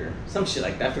HD Editor, some shit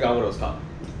like that. I forgot what it was called,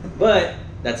 but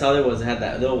that's how it was. It had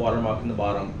that little watermark in the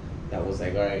bottom that was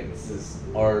like, all right, this is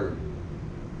our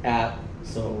app.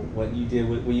 So what you do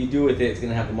with it, it's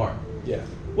gonna have the mark. Yeah,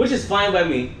 which is fine by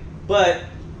me, but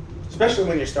especially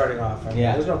when you're starting off. I mean,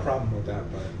 there's no problem with that.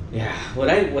 But what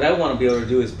I want to be able to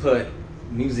do is put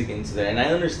music into there, and I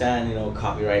understand, you know,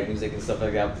 copyright music and stuff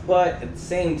like that. But at the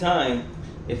same time,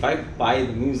 if I buy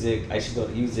the music, I should be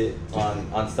able to use it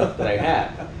on stuff that I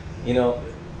have, you know.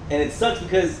 And it sucks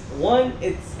because one,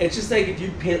 it's just like if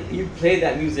you play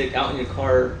that music out in your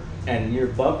car and you're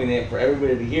bumping it for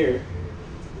everybody to hear.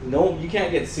 No, you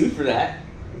can't get sued for that.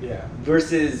 Yeah.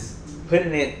 Versus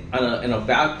putting it in a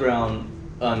background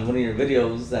on one of your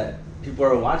videos that people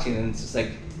are watching, and it's just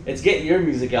like it's getting your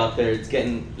music out there. It's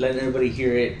letting everybody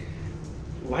hear it.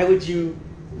 Why would you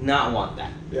not want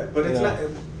that? Yeah, but it's not.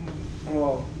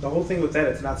 Well, the whole thing with that,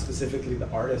 it's not specifically the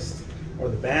artist or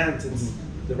the band. It's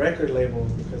the record label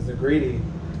because they're greedy.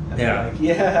 And Yeah. they're like,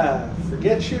 yeah,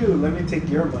 forget you. Let me take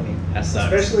your money. That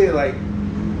sucks. Especially like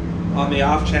on the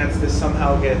off chance this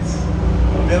somehow gets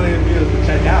 1 million views, which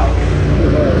I doubt.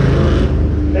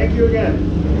 Thank you again.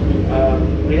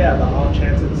 But yeah, the off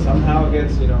chance it somehow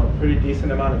gets, you know, a pretty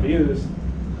decent amount of views.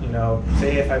 You know,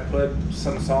 say if I put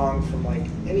some song from like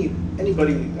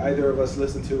anybody either of us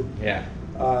listen to, Yeah.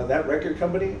 that record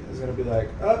company is gonna be like,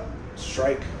 oh,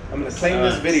 strike. I'm gonna claim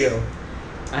this video.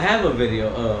 I have a video,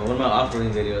 one of my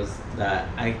off-roading videos that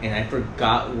I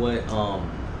forgot what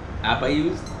app I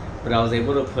used, but I was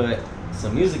able to put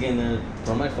some music in there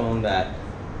from my phone that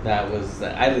I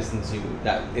listened to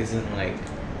that isn't like,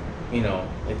 you know,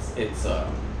 it's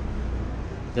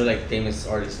they're like famous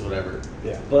artists or whatever.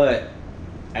 Yeah. But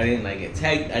I didn't like get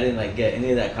tagged. I didn't like get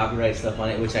any of that copyright stuff on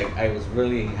it, which I was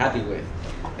really happy with.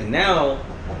 And now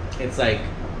it's like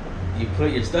you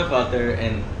put your stuff out there,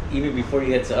 and even before you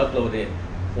get to upload it,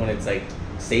 when it's like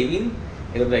saving,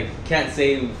 it'll be like can't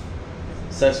save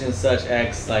such and such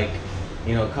X, like,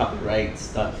 you know, copyright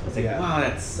stuff. It's like, wow,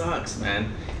 that sucks,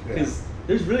 man. Because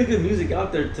there's really good music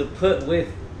out there to put with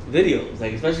videos,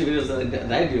 like especially videos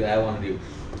that I do that I want to do.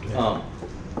 Yeah.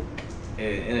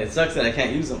 And it sucks that I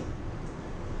can't use them.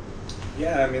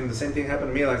 Yeah, I mean, the same thing happened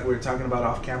to me, like we were talking about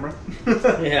off camera.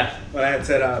 Yeah. But I had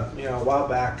said, you know, a while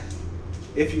back,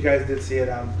 if you guys did see it,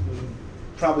 I'm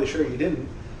probably sure you didn't,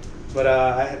 but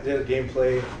I did a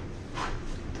gameplay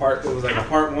part. It was like a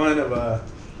part 1 of a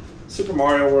Super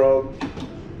Mario World.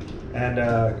 And,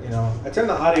 you know, I turned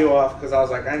the audio off because I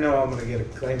was like, I know I'm going to get a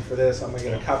claim for this. I'm going to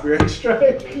get a copyright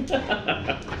strike. And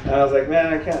I was like,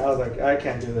 man, I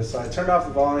can't do this. So I turned off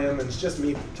the volume, and it's just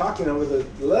me talking over the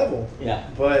level. Yeah.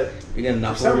 But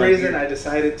for some reason, I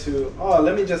decided to,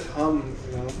 let me just hum,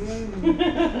 you know.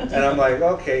 And I'm like,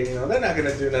 okay, you know, they're not going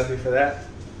to do nothing for that.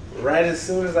 Right as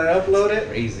soon as I upload it,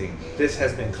 crazy. This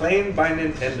has been claimed by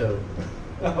Nintendo.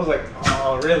 I was like,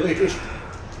 oh, really?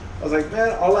 I was like,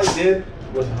 man, all I did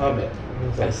was hum it.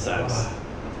 That sucks.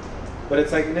 But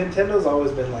it's like Nintendo's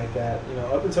always been like that, you know,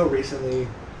 up until recently,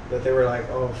 that they were like,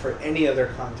 oh, for any other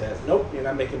content, nope, you're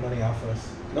not making money off us.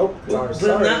 Nope, but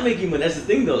sorry. I'm not making money. That's the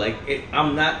thing, though. Like,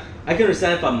 I'm not. I can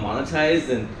understand if I'm monetized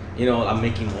and, you know, I'm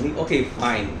making money. Okay,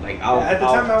 fine. Like, at the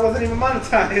time, I wasn't even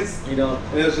monetized. You know,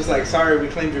 and it was just like, sorry, we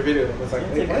claimed your video. It was like,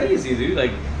 it's crazy, dude.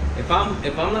 Like, if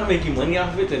I'm not making money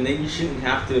off of it, then you shouldn't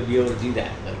have to be able to do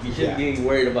that. Like, you shouldn't be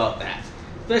worried about that,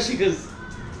 especially because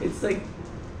it's like,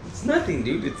 it's nothing,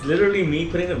 dude. It's literally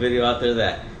me putting a video out there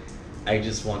that I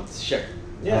just want to share.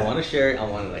 Yeah. I want to share it. I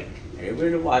want like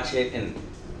everybody to watch it and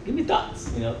give me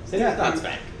thoughts. You know, send your thoughts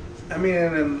back. I mean,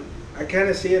 and I kind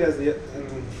of see it as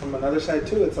from another side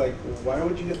too. It's like, why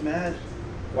would you get mad?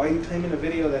 Why are you claiming a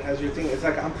video that has your thing? It's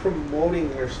like, I'm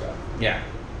promoting your stuff. Yeah.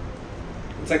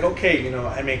 It's like, okay, you know,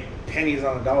 I make pennies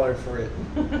on a dollar for it.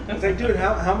 It's like, dude,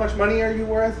 how much money are you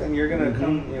worth? And you're gonna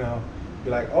come, you know, be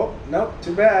like, oh, nope,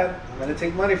 too bad. I'm gonna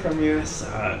take money from you. That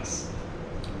sucks.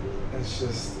 It's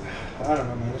just, I don't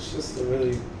know, man. It's just a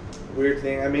really weird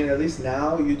thing. I mean, at least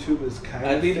now YouTube is kind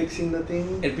of fixing the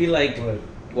thing. It'd be like,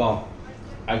 well,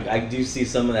 I do see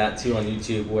some of that too on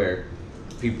YouTube where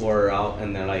people are out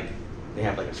and they're like, they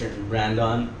have like a certain brand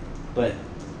on, but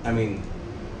I mean,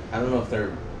 I don't know if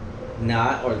they're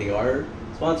not or they are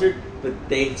sponsored, but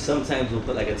they sometimes will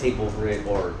put like a tape over it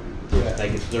or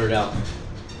like it's blurred out.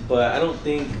 But I don't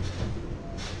think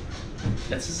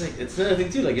that's just like, it's another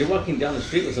thing too. Like, you're walking down the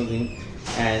street or something,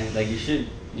 and like you shouldn't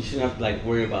have to like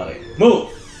worry about it. Move.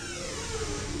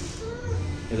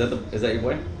 Is that your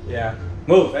boy? Yeah.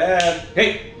 Move. Bad.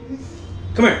 Hey,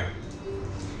 come here.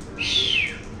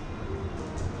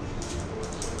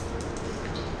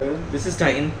 This is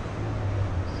Titan.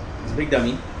 It's a big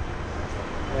dummy.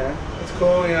 Yeah, it's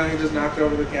cool. You know, he just knocked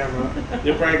over the camera.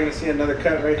 You're probably gonna see another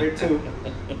cut right here too.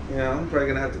 You know, I'm probably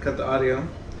gonna have to cut the audio.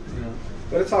 You know,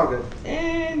 but it's all good.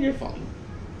 And your phone.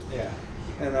 Yeah.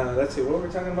 And let's see, what were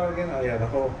we talking about again? Oh yeah, the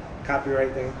whole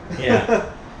copyright thing.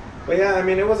 Yeah. But yeah, I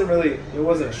mean, it wasn't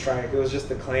a strike. It was just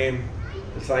a claim.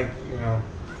 It's like, you know,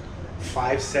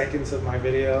 5 seconds of my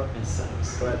video. It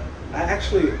sucks. But I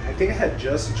think I had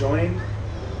just joined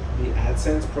the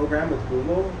AdSense program with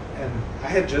Google, and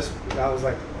I was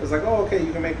like, oh, okay,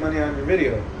 you can make money on your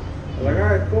video. I was like,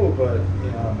 all right, cool, but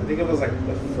you know, I think it was like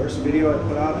the first video I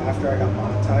put out after I got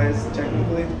monetized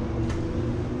technically.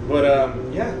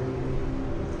 But yeah,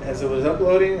 as it was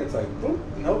uploading, it's like, boop,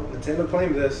 nope, Nintendo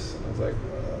claimed this. I was like,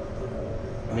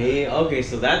 me? Okay,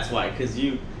 so that's why, because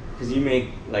you make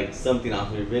like something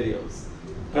off of your videos.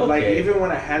 But like, even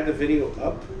when I had the video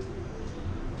up,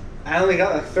 I only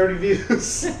got like 30 views.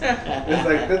 It's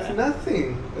like, that's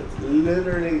nothing. That's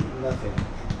literally nothing.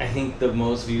 I think the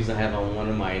most views I have on one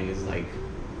of mine is like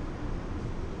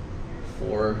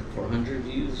 400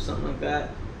 views or something like that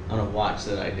on a watch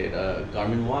that I did, a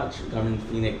Garmin watch, Garmin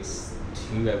Phoenix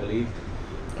 2, I believe.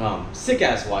 Sick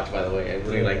ass watch, by the way. I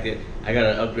really liked it. I got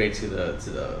an upgrade to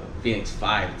the Phoenix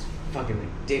 5. It's fucking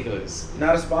ridiculous.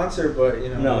 Not a sponsor, but you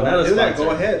know. No, not a sponsor. That,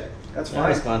 go ahead. That's fine.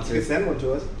 Not a sponsor. You can send one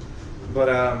to us. But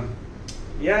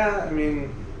yeah, I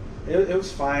mean, it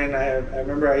was fine. I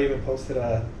remember I even posted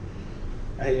I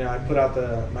put out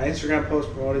my Instagram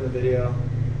post promoting the video,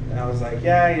 and I was like,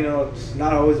 yeah, you know, it's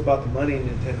not always about the money,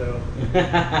 Nintendo,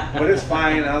 but it's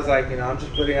fine. I was like, you know, I'm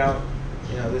just putting out,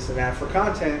 you know, this and that for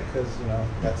content because, you know,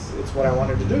 it's what I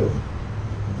wanted to do.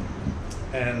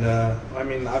 And I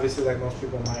mean, obviously, like most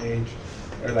people my age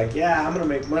are like, yeah, I'm gonna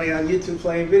make money on YouTube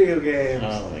playing video games.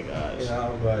 Oh my gosh. You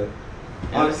know, but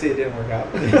obviously it didn't work out.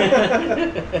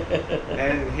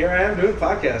 And here I am doing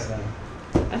podcasts now.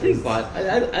 I think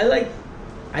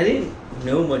I didn't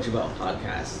know much about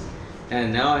podcasts,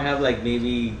 and now I have like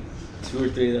maybe 2 or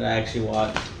 3 that I actually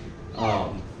watch.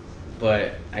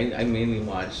 But I mainly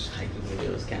watch hiking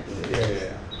videos, camping videos.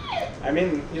 Yeah. I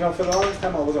mean, you know, for the longest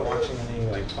time I wasn't watching any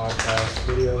like podcast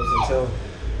videos until,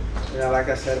 you know, like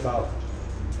I said, about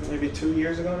maybe 2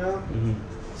 years ago now. Mm-hmm.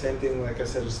 Same thing, like I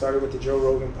said, it started with the Joe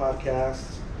Rogan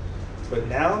podcast. But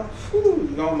now,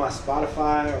 you go on my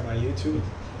Spotify or my YouTube,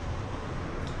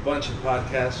 bunch of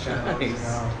podcast channels.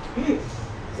 Nice. You know.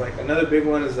 It's like another big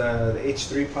one is the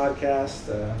H3 podcast.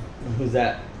 Who's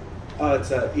that? Oh,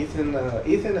 it's Ethan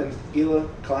and Hila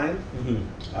Klein.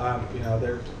 Mm-hmm. You know,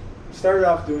 they're started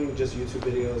off doing just YouTube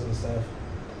videos and stuff,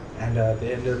 and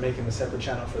they ended up making a separate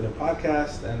channel for their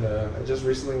podcast. And I just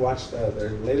recently watched their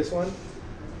latest one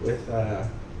with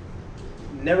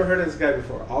never heard of this guy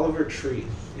before, Oliver Tree.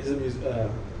 He's a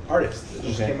artist. It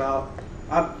just came out.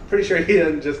 I'm pretty sure he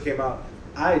didn't just came out.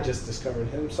 I just discovered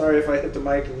him. Sorry if I hit the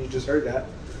mic and you just heard that.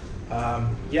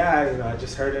 Yeah, you know, I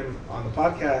just heard him on the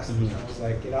podcast. Mm-hmm. And I was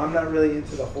like, you know, I'm not really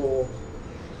into the whole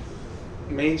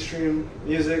mainstream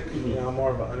music. Mm-hmm. You know, I'm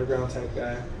more of an underground type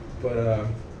guy. But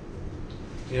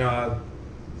you know,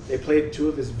 they played 2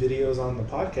 of his videos on the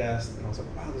podcast, and I was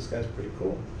like, wow, this guy's pretty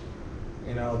cool.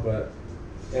 You know, but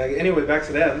yeah, anyway, back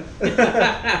to them.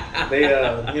 They,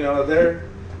 you know, they're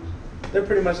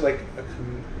pretty much like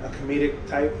a comedic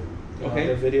type. You know,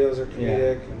 their videos are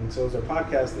comedic, and so is their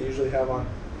podcast. They usually have on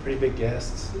pretty big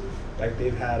guests. Like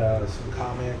they've had some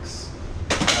comics.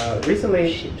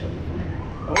 Recently,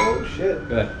 oh shit!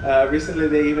 Recently,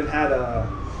 they even had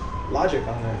Logic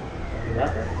on there. The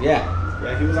rapper. Yeah,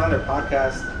 he was on their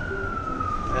podcast,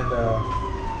 and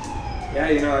yeah,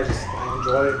 you know, I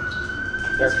enjoy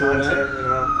their content, you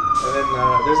know. And then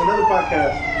there's another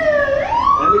podcast,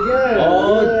 and again,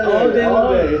 all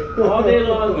day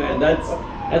long, man.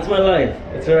 That's my life.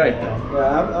 It's alright though.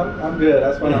 Yeah, I'm good.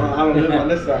 That's why I don't live on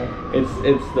this side.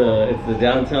 It's the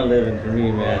downtown living for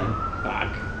me, man.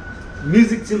 Fuck.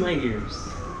 Music to my ears.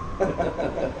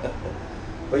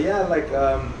 But yeah, like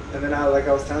and then I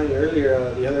was telling you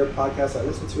earlier, the other podcast I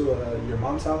listened to, Your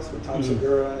Mom's House with Tom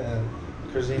Segura and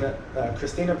Christina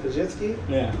Pajitsky.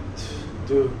 Yeah.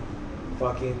 Dude,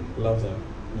 fucking love them.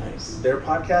 Nice. Their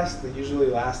podcasts, they usually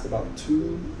last about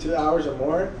 2 hours or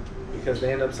more, because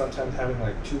they end up sometimes having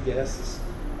like 2 guests.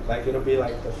 Like it'll be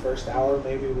like the first hour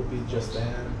maybe will be just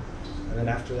them, and then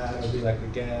after that it'll be like a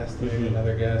guest, maybe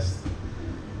another guest.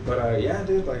 But yeah,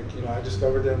 dude, like, you know, I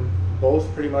discovered them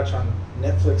both pretty much on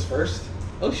Netflix first.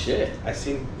 Oh shit. I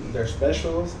seen their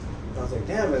specials, and I was like,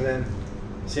 damn, and then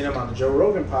seen him on the Joe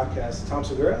Rogan podcast, Tom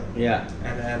Segura. Yeah.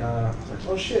 And then I was like,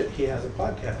 oh shit, he has a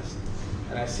podcast.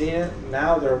 And I seen it,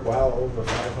 now they're well over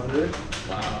 500.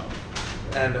 Wow.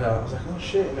 And I was like, oh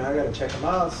shit, you know, I gotta check him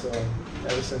out. So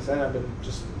ever since then, I've been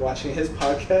just watching his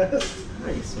podcast.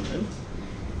 Nice, man.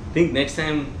 I think next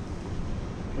time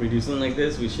we do something like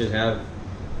this, we should have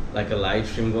like a live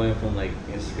stream going from like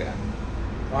Instagram.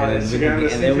 And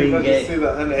then we can see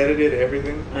the unedited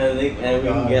everything. And we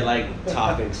can get like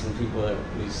topics from people that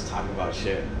we just talk about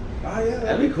shit. Oh yeah,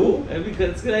 that'd be cool. That'd be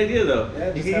good. It's a good idea though.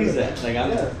 Yeah, you can use that. Like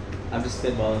I'm just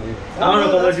spitballing here. I don't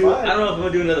know if I'm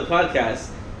gonna do another podcast.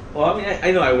 Well, I mean,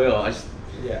 I know I will. I just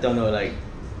don't know like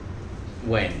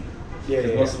when.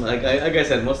 Yeah. Most of my, like I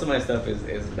said, most of my stuff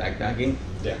is backpacking.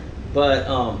 Yeah. But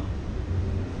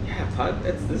yeah,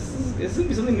 it's gonna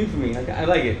be something new for me. I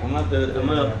like it. I'm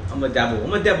gonna dabble. I'm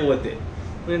gonna dabble with it.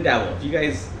 I'm gonna dabble. If you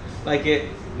guys like it,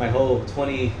 my whole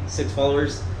 26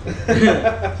 followers,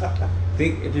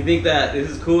 if you think that this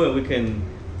is cool and we can,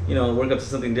 you know, work up to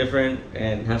something different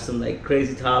and have some like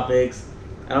crazy topics.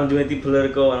 I don't do anything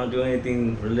political. I don't do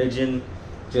anything religion.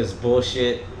 Just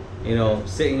bullshit. You know,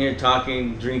 sitting here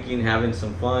talking, drinking, having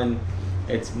some fun.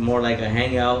 It's more like a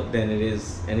hangout than it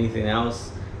is anything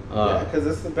else. Yeah, because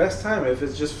it's the best time if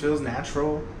it just feels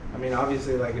natural. I mean,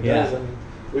 obviously, like it Yeah. does. I mean,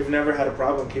 we've never had a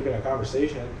problem keeping a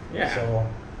conversation. Yeah. So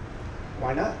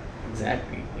why not?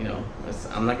 Exactly. You know,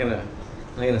 I'm not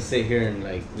gonna sit here and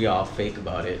like we all fake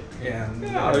about it. Yeah,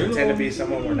 Yeah, we you tend know. to be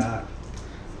someone we're not.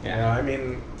 Yeah. You know, I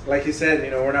mean, like you said,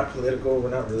 you know, we're not political, we're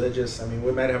not religious. I mean,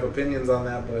 we might have opinions on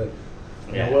that, but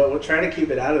you know, we'll try to keep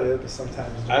it out of it. But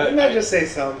sometimes we might just say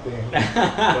something.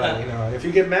 But you know, if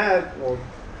you get mad, well,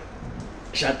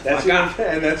 shut the that's fuck your up.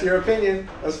 and that's your opinion.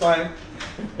 That's fine.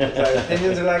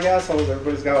 Opinions are like assholes.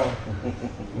 Everybody's got one.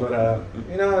 But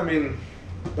you know, I mean,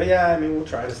 but yeah, I mean, we'll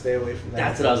try to stay away from that.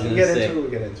 That's what I was gonna get say. into it, we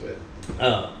get into it.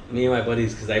 Me and my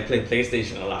buddies, because I play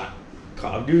PlayStation a lot.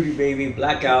 Call of Duty, baby,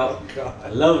 Blackout. Oh, God. I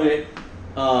love it.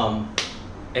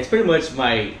 It's pretty much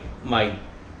my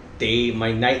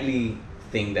nightly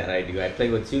thing that I do. I play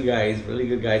with two guys, really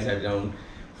good guys I've known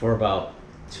for about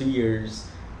 2 years.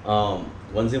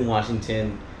 One's in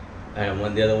Washington, and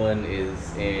the other one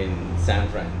is in San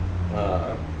Fran.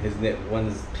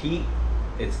 One's Pete.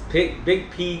 It's Big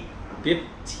Pete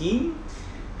 15,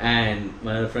 and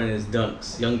my other friend is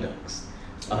Dunks, Young Dunks.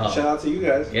 Shout out to you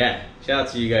guys. Yeah, shout out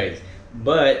to you guys.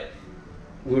 But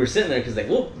we were sitting there because like,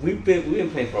 well, we've been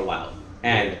playing for a while,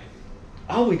 and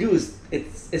all we do is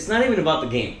it's not even about the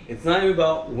game. It's not even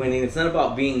about winning. It's not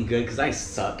about being good because I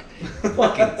suck.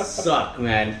 Fucking suck,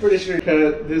 man. Pretty sure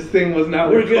this thing was not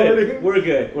We're recording. good. We're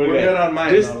good. We're good. Good on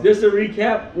mine. Just a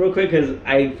recap real quick because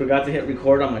I forgot to hit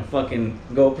record on my fucking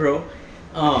GoPro.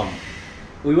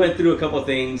 We went through a couple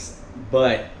things,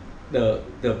 but the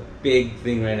big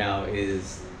thing right now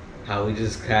is how we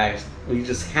just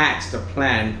hatched a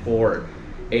plan for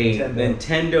a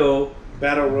Nintendo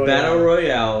Battle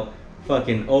Royale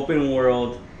fucking open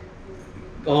world.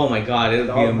 Oh my god, it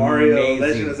would be Mario, amazing.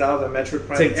 Legend of Zelda, Metroid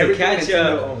Prime. To catch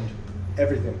Nintendo up, owned.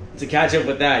 Everything. To catch up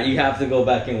with that, you have to go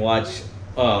back and watch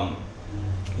the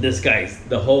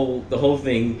whole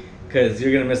thing because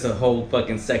you're gonna miss a whole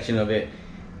fucking section of it.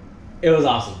 It was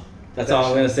awesome. That's all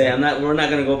I'm gonna say. We're not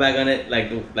gonna go back on it.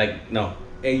 Like no.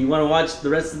 And you want to watch the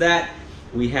rest of that?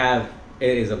 It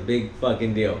is a big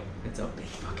fucking deal. It's a big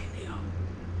fucking deal.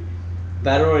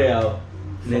 Battle Royale,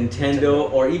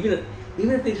 Nintendo, or even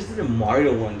if they just did a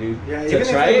Mario one, dude. Yeah, to even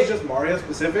try if it was it, just Mario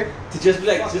specific. to just be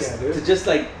like,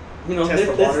 you know,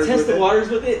 let's test the waters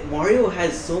with it. Mario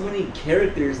has so many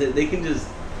characters that they can just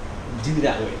do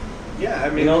that with. Yeah, I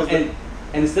mean, you know, and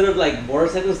instead of like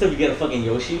motorcycle stuff, you get a fucking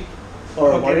Yoshi.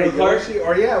 Or a Mario Kart.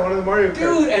 Or yeah, one of the Mario Karts.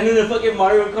 Dude, and then the fucking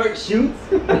Mario Kart shoots.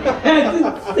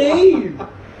 That's insane.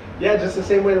 Yeah, just the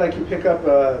same way like you pick up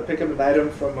an item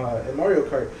from in Mario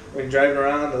Kart when you're driving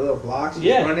around the little blocks. You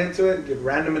just run into it, get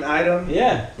random an item.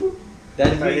 Yeah.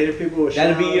 That'd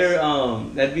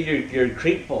be your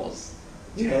crate falls.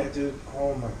 Yeah, dude.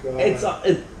 Oh my god.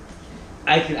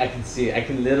 I can see it. I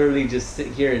can literally just sit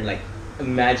here and like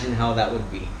imagine how that would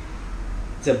be.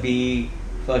 To be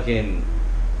fucking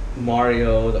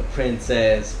Mario, the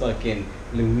princess, fucking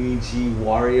Luigi,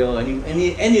 Wario,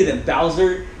 any of them,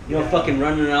 Bowser, you know, fucking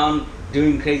running around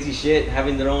doing crazy shit,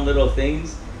 having their own little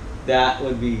things. That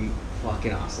would be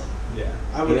fucking awesome. Yeah,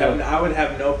 I would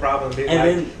have no problem being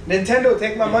and like, then, Nintendo,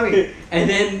 take my money. and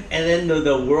then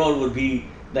the world would be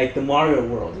like the Mario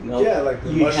world, you know? Yeah, like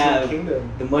the Mushroom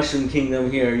Kingdom. The Mushroom Kingdom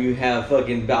here. You have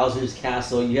fucking Bowser's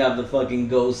Castle. You have the fucking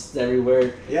ghosts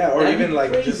everywhere. Yeah, or That'd even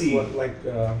like crazy.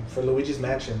 just for Luigi's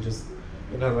Mansion, just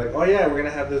you know, like, oh yeah, we're gonna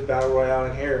have this battle royale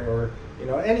in here, or you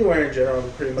know, anywhere in general,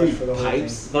 pretty much. Dude, for the whole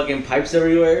pipes, fucking pipes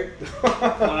everywhere.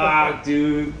 Fuck,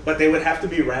 dude. But they would have to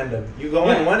be random. You go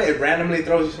in one, it randomly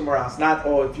throws you somewhere else. Not,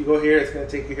 oh, if you go here, it's gonna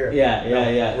take you here.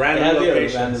 Yeah.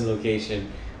 Random location.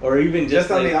 Or even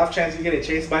just on the off chance you get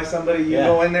chased by somebody, you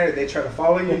go in there, they try to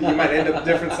follow you, you might end up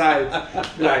different sides.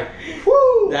 Be like,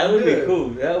 whoo! That would be cool.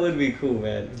 That would be cool,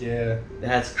 man. Yeah.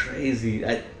 That's crazy.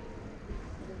 Oh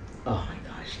my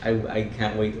gosh. I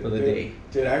can't wait for the day.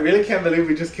 Dude, I really can't believe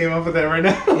we just came up with that right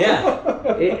now.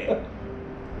 Yeah.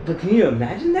 But can you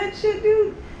imagine that shit,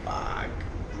 dude? Fuck.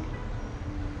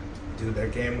 Dude,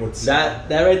 that game would sell.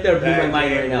 That right there blew my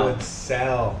mind right now. It would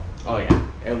sell. Oh yeah,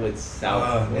 it would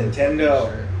sell.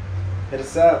 Nintendo, sure. Hit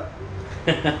us up.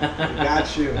 We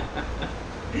got you.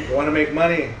 You want to make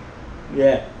money?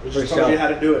 Yeah, we just told you how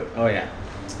to do it. Oh yeah.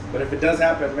 But if it does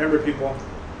happen, remember, people,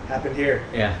 happened here.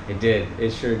 Yeah, it did.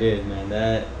 It sure did, man.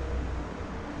 That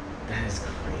is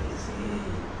crazy.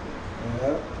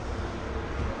 Yeah.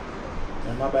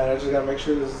 Yeah, my bad. I just gotta make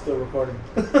sure this is still recording.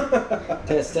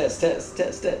 Test.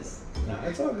 Nah,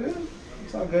 it's all good.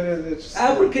 It's all good. It's just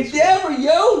abracadabra,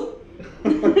 yo.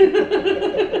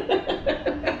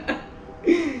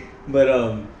 But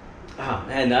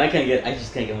man, I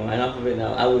just can't get my mind off of it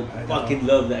now. I would fucking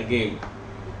love that game.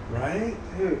 Right,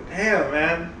 dude. Damn,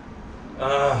 man.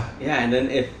 Yeah, and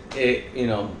then if it,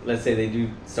 let's say they do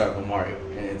start with Mario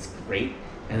and it's great,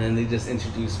 and then they just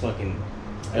introduce fucking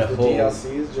the whole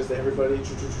DLCs, just everybody.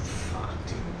 Fuck,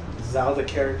 dude. Zelda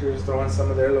characters throwing some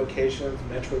of their locations,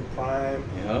 Metroid Prime,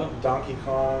 Donkey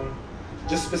Kong,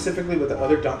 just specifically with the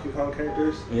other Donkey Kong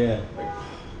characters. Yeah. Like,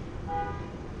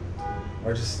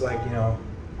 or just like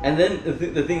And then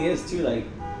the thing is too, like,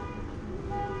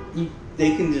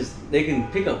 they can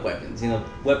pick up weapons,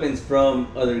 weapons from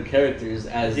other characters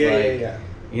as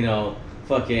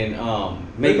fucking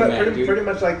Mega Man. Pretty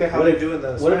much like how they do in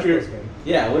the Smash Bros. Game.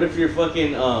 Yeah. What if you're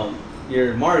fucking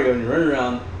you're Mario and you run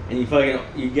around and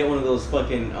you get one of those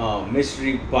fucking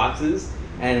mystery boxes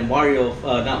and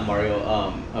not Mario,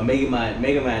 a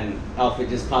Mega Man outfit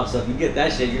just pops up. You get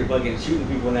that shit, you're fucking shooting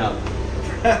people now.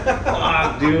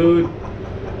 Fuck, dude.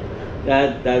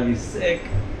 That'd be sick.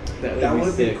 That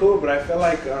would be cool, but I feel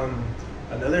like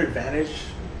another advantage,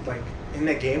 like in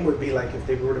the game, would be like if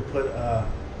they were to put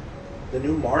the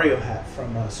new Mario hat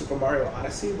from Super Mario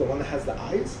Odyssey, the one that has the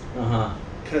eyes.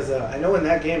 Because I know in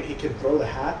that game he could throw the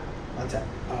hat onto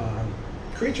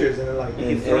creatures and then like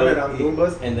he could throw it on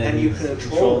Goombas and then you can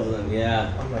control them.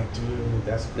 Yeah. I'm like, dude,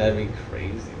 that's cool. That'd be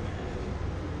crazy, man.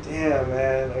 Damn,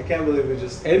 man, I can't believe we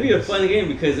just. It'd be a fun game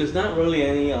because there's not really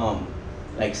any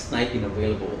like sniping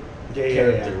available.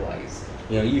 Character wise,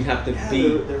 you have to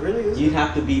be. There really is. You'd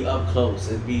have to be up close.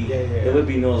 It'd be. There would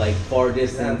be no like far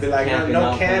distance. Be like camping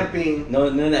no camping.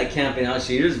 None of that camping out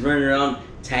shit. You're just running around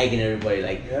tagging everybody.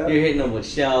 Like you're hitting them with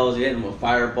shells. You're hitting them with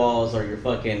fireballs, or you're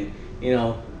fucking.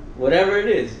 Whatever it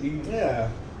is. Dude. Yeah,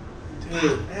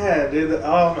 dude.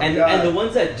 Oh my god. And the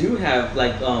ones that do have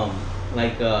like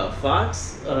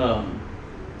Fox.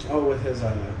 With his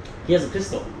He has a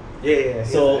pistol. Yeah.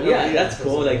 So that's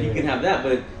cool. Like you can have that,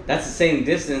 but that's the same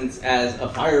distance as a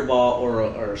fireball or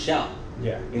a shell.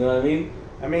 Yeah. You know what I mean?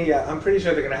 I'm pretty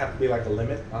sure they're gonna have to be like a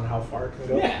limit on how far it can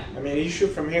go. Yeah. I mean, you shoot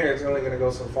from here, it's only gonna go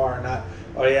so far. Not,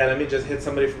 let me just hit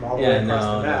somebody from all the way across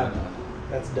the map. No.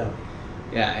 That's dumb.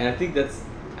 Yeah, and I think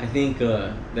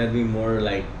that'd be more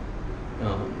like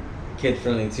kid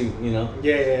friendly too.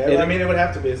 Yeah. I mean, it would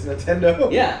have to be. It's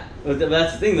Nintendo. Yeah, but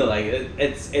that's the thing though. Like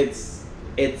it's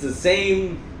the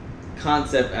same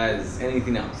concept as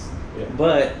anything else,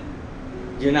 but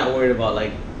you're not worried about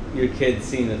like your kid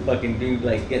seeing a fucking dude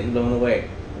like getting blown away,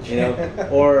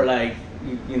 or like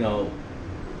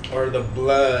or the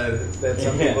blood that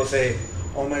some people say,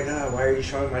 oh my god, why are you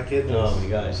showing my kid this? Oh my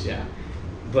gosh, yeah.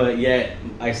 But yet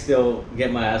I still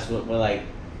get my ass with like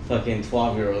fucking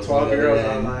 12-year-olds. 12-year-olds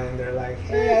online, they're like,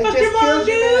 hey, I just killed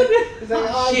you, man. It's like,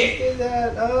 oh, shit. You did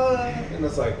that. And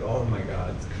it's like, oh my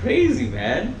god. It's crazy,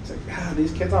 man. It's like, God,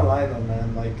 these kids online though,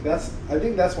 man. Like, I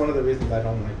think that's one of the reasons I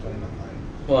don't like playing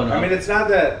online. Well, no. I mean, it's not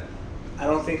that I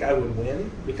don't think I would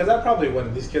win, because I probably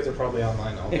wouldn't. These kids are probably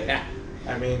online all day. Yeah.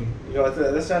 I mean,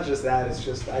 that's not just that. It's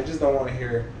just, I just don't want to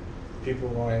hear people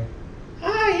going,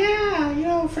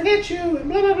 forget you, and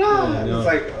blah, blah, blah. Yeah, it's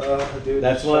like, dude.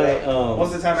 That's why.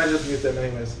 Most of the time I just mute them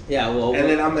anyways. Yeah, well. And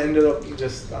then I'm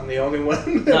the only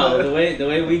one. No, the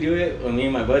way we do it, with me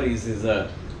and my buddies, is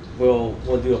we'll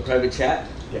do a private chat.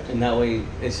 Yeah. And that way,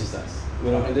 it's just us. We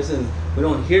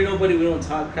don't hear nobody, we don't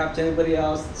talk crap to anybody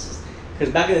else. It's just,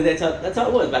 because back in the day, that's how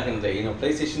it was back in the day.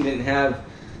 PlayStation didn't have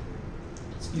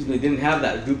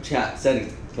that group chat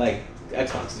setting like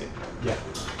Xbox did. Yeah.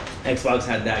 Xbox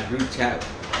had that group chat.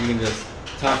 You can just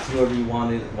talk to whoever you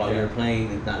wanted while you were playing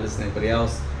and not listen to anybody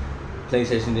else.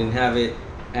 PlayStation didn't have it,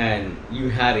 and you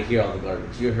had to hear all the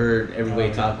garbage. You heard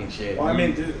everybody talking shit. Well, I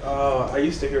mean, dude, I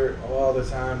used to hear it all the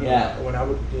time. Yeah. When I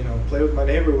would, play with my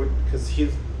neighbor, because he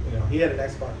had an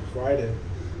Xbox before I did,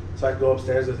 so I'd go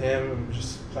upstairs with him and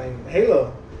just playing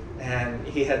Halo, and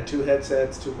he had 2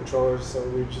 headsets, 2 controllers, so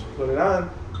we just put it on.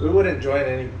 We wouldn't join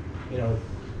any,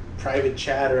 private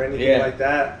chat or anything like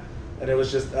that. And it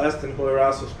was just us and whoever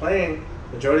else was playing.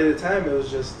 Majority of the time, it was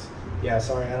just,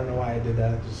 sorry, I don't know why I did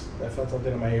that. Just I felt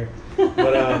something in my ear. But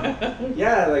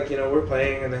we're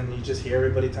playing, and then you just hear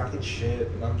everybody talking shit,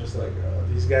 and I'm just like,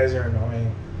 these guys are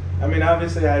annoying. I mean,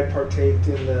 obviously, I partaked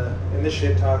in the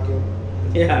shit talking.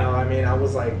 Yeah. I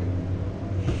was like,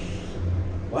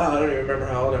 wow, I don't even remember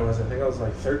how old I was. I think I was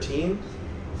like 13,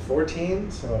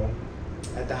 14. So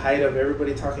at the height of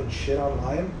everybody talking shit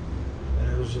online,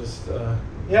 and it was just.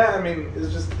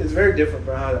 It's very different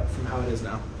from how it is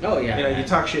now. Oh yeah. You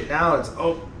talk shit now, it's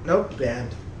nope,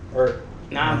 banned. Or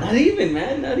not even,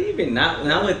 man, not even.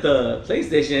 Not with the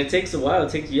PlayStation. It takes a while.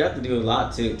 You have to do a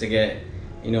lot to get,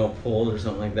 pulled or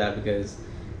something like that, because,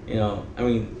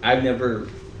 I've never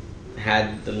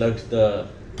had the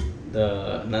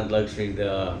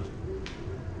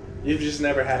You've just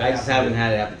never had it I just haven't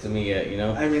had it happen to me yet, you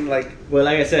know? I mean, like... Well,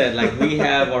 like I said, like, we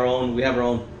have our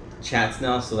own chats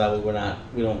now, so that way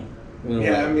we don't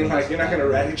yeah, I mean, like, you're not going to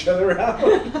rat each other out.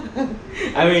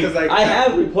 I mean, like, I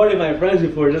have reported my friends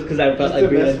before just because I felt like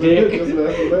being a dick.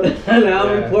 And now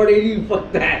I'm reporting you,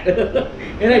 fuck that.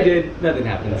 And I did, nothing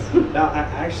happens. Now, I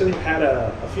actually had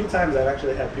a few times I've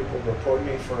actually had people report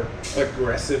me for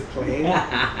aggressive playing.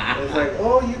 It's like,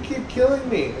 oh, you keep killing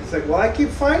me. It's like, well, I keep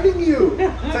finding you.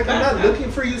 It's like, I'm not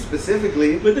looking for you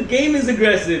specifically. But the game is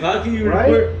aggressive. How can you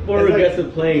report for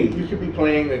aggressive playing? You could be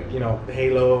playing, you know,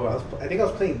 Halo. I think I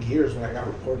was playing Gears when I got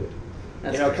reported.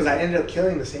 That's you know, because I ended up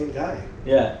killing the same guy.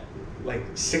 Yeah. Like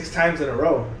 6 times in a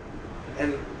row.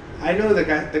 And I know the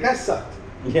guy sucked.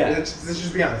 Yeah. Let's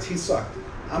just be honest, he sucked.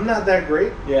 I'm not that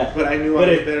great. Yeah. But I knew I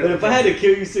was better. But if I had to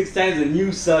kill you 6 times, then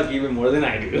you suck even more than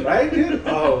I do. Right, dude?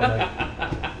 Oh,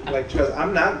 like, because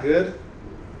I'm not good.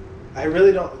 I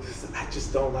really don't. I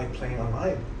just don't like playing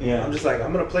online. Yeah. I'm just like,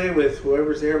 I'm gonna play with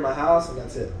whoever's here in my house, and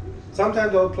that's it.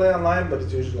 Sometimes I'll play online, but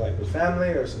it's usually like with family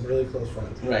or some really close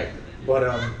friends. Right. But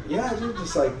yeah, dude,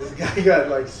 just like this guy got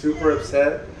like super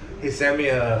upset. He sent me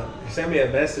a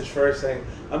message first saying,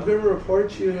 "I'm gonna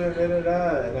report you," and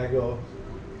I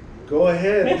go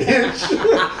ahead, bitch.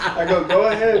 I go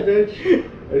ahead, bitch.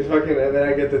 And then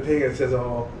I get the thing that says,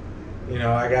 oh, you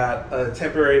know, I got a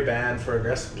temporary ban for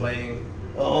aggressive playing.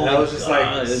 Oh, and I was just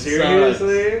like,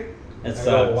 seriously? That sucks.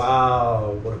 Go,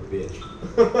 wow, what a bitch.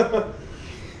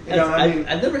 You know, I mean,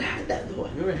 I've never had that though.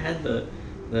 I've never had the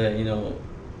you know,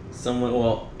 someone.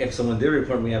 Well, if someone did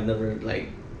report me, I've never like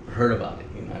heard about it.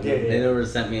 You know, they never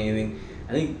sent me anything.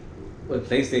 I think with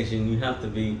PlayStation, you have to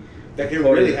be. Like it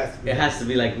really has to be. It has to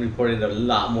be like reported a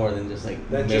lot more than just like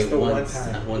than just the one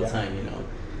time. One time, you know.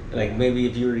 Like maybe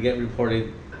if you were to get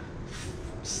reported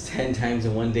 10 times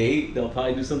in one day, they'll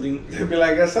probably do something. They'll be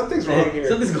like, something's wrong here.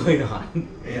 Something's going on.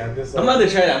 Yeah, I'm about to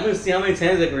try that. I'm going to see how many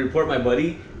times I can report my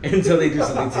buddy until they do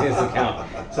something to his account.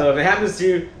 So if it happens to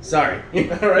you, sorry.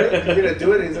 All right, you're going to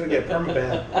do it, he's going to get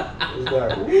permaban.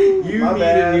 Like, you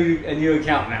need a new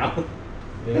account now.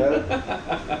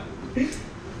 Yeah.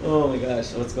 Oh my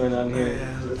gosh, what's going on here?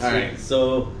 Alright,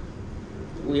 so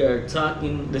we are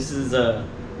talking. This is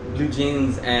Blue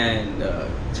Jeans and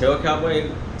Trail Cowboy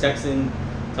texting,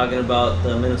 talking about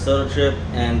the Minnesota trip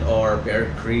and our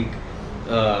Bear Creek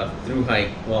through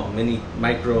hike. Well,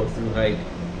 micro through hike.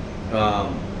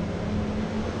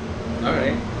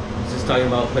 Alright, just talking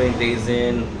about putting days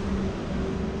in.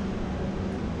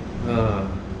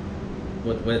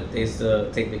 What days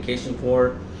to take vacation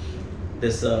for.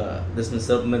 This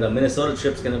Minnesota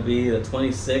trip's gonna be the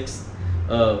 26th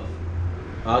of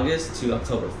August to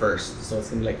October 1st, so it's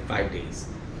gonna be like 5 days.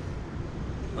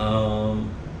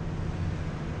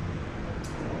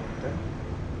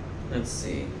 Let's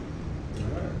see.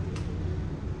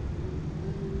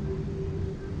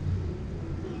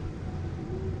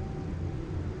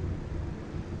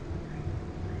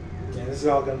 Yeah, this is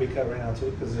all gonna be cut right now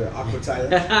too because they're awkward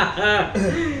silence.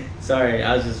 Sorry,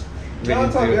 I was just. No,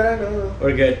 it's all good. I know.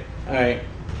 We're good. All right.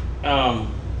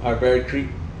 Our Bear Creek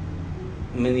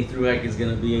mini through hike is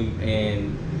gonna be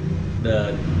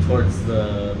towards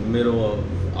the middle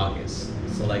of August.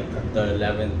 So like the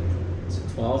 11th to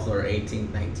 12th or 18th,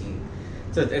 19th.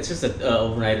 So it's just an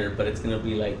overnighter, but it's gonna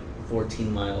be like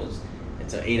 14 miles.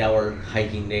 It's an 8-hour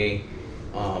hiking day.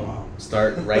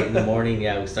 Start right in the morning.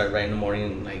 Yeah, we start right in the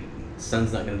morning. Like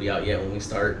sun's not gonna be out yet when we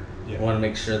start. Yeah. We want to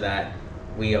make sure that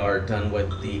we are done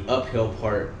with the uphill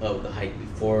part of the hike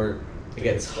before it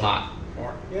gets hot.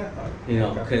 You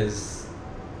know, because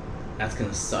that's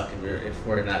gonna suck if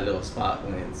we're in that little spot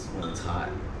when it's hot.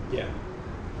 Yeah.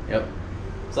 Yep.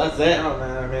 So that's it. Oh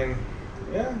man, I mean,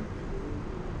 yeah.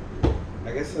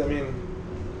 I guess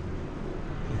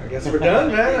we're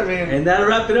done, man. I mean, and that'll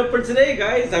wrap it up for today,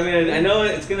 guys. I mean, I know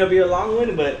it's gonna be a long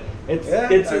one, but it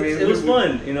was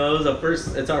fun. You know, it's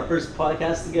our first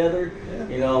podcast together. Yeah.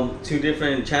 You know, 2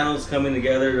 different channels coming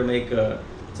together to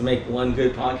make one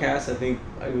good podcast. I think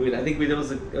it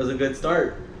was a good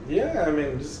start. Yeah, I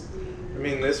mean,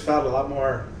 this felt a lot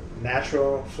more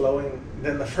natural, flowing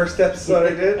than the first episode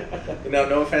I did. You know,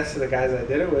 no offense to the guys I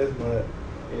did it with, but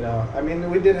you know, I mean,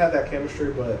 we did have that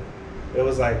chemistry, but it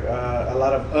was like a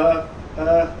lot of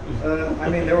I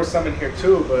mean, there was some in here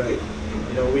too, but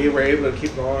you know, we were able to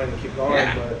keep going.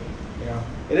 Yeah. But you know,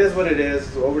 it is what it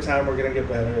is. Over time, we're gonna get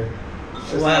better.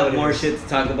 We'll have more shit to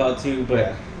talk about too,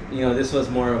 but you know, this was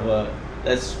more of a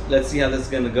let's see how this is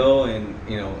gonna go, and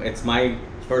you know, it's my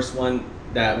first one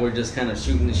that we're just kind of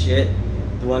shooting the shit.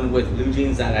 The one with Blue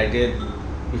Jeans that I did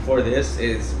before this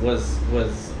was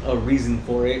a reason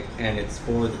for it, and it's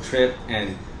for the trip,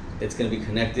 and it's gonna be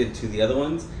connected to the other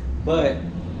ones. But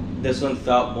this one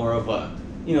felt more of a,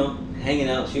 hanging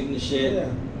out, shooting the shit.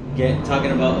 Yeah.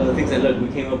 Talking about other things. Like, look, we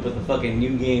came up with a fucking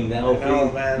new game that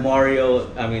hopefully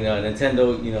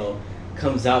Nintendo,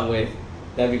 comes out with.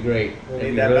 That'd be great. We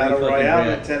need that Battle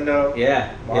Royale, Nintendo.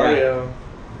 Yeah.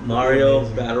 Mario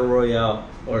Battle Royale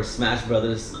or Smash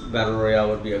Brothers Battle Royale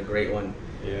would be a great one.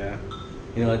 Yeah.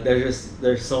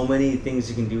 There's so many things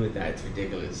you can do with that. It's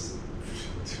ridiculous.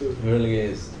 It really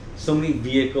is. So many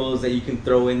vehicles that you can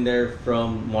throw in there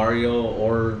from Mario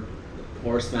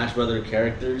or Smash Brother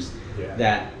characters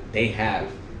that they have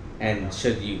and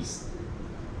should use.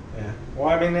 Yeah. Well,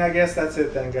 I mean, I guess that's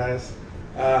it then, guys.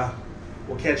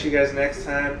 We'll catch you guys next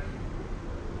time.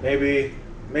 Maybe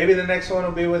the next one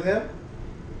will be with him.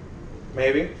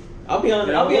 Maybe. I'll be on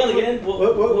again.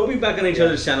 We'll be back on each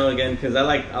other's channel again because I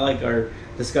like our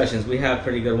discussions. We have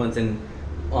pretty good ones, and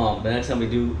the next time we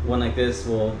do one like this,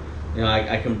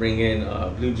 I can bring in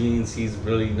Blue Jeans. He's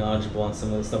really knowledgeable on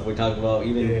some of the stuff we talk about,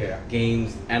 even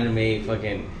games, anime,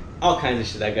 fucking all kinds of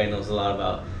shit. That guy knows a lot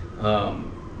about.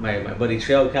 My buddy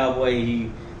Trail Cowboy,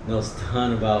 he knows a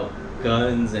ton about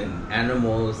guns and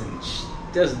animals and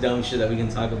just dumb shit that we can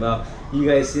talk about. You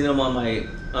guys seen him on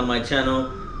my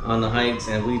channel on the hikes,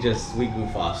 and we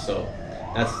goof off. So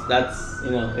that's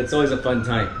it's always a fun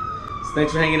time. So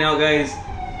thanks for hanging out, guys.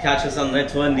 Catch us on the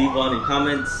next one. Leave all your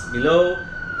comments below.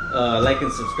 Like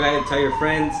and subscribe. Tell your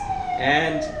friends,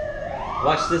 and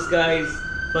watch this guy's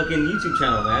fucking YouTube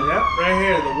channel, man. Yep, right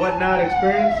here, the WhatNot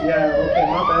experience. Yeah, okay,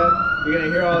 my bad. You're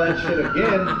gonna hear all that shit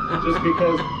again just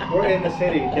because we're in the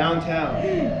city, downtown.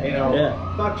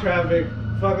 Fuck traffic,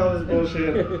 fuck all this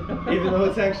bullshit. Even though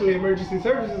it's actually emergency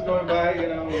services going by,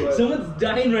 But someone's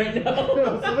dying right now.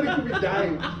 Somebody could be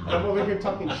dying. I'm over here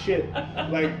talking shit.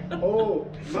 Like, oh,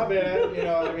 my bad.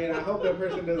 I hope that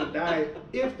person doesn't die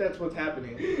if that's what's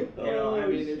happening. If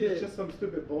it's just some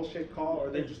stupid bullshit call, or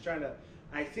they're just trying to.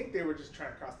 I think they were just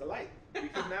trying to cross the light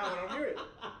because now I don't hear it.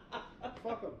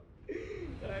 Fuck them.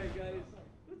 All right, guys.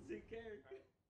 Let's take care.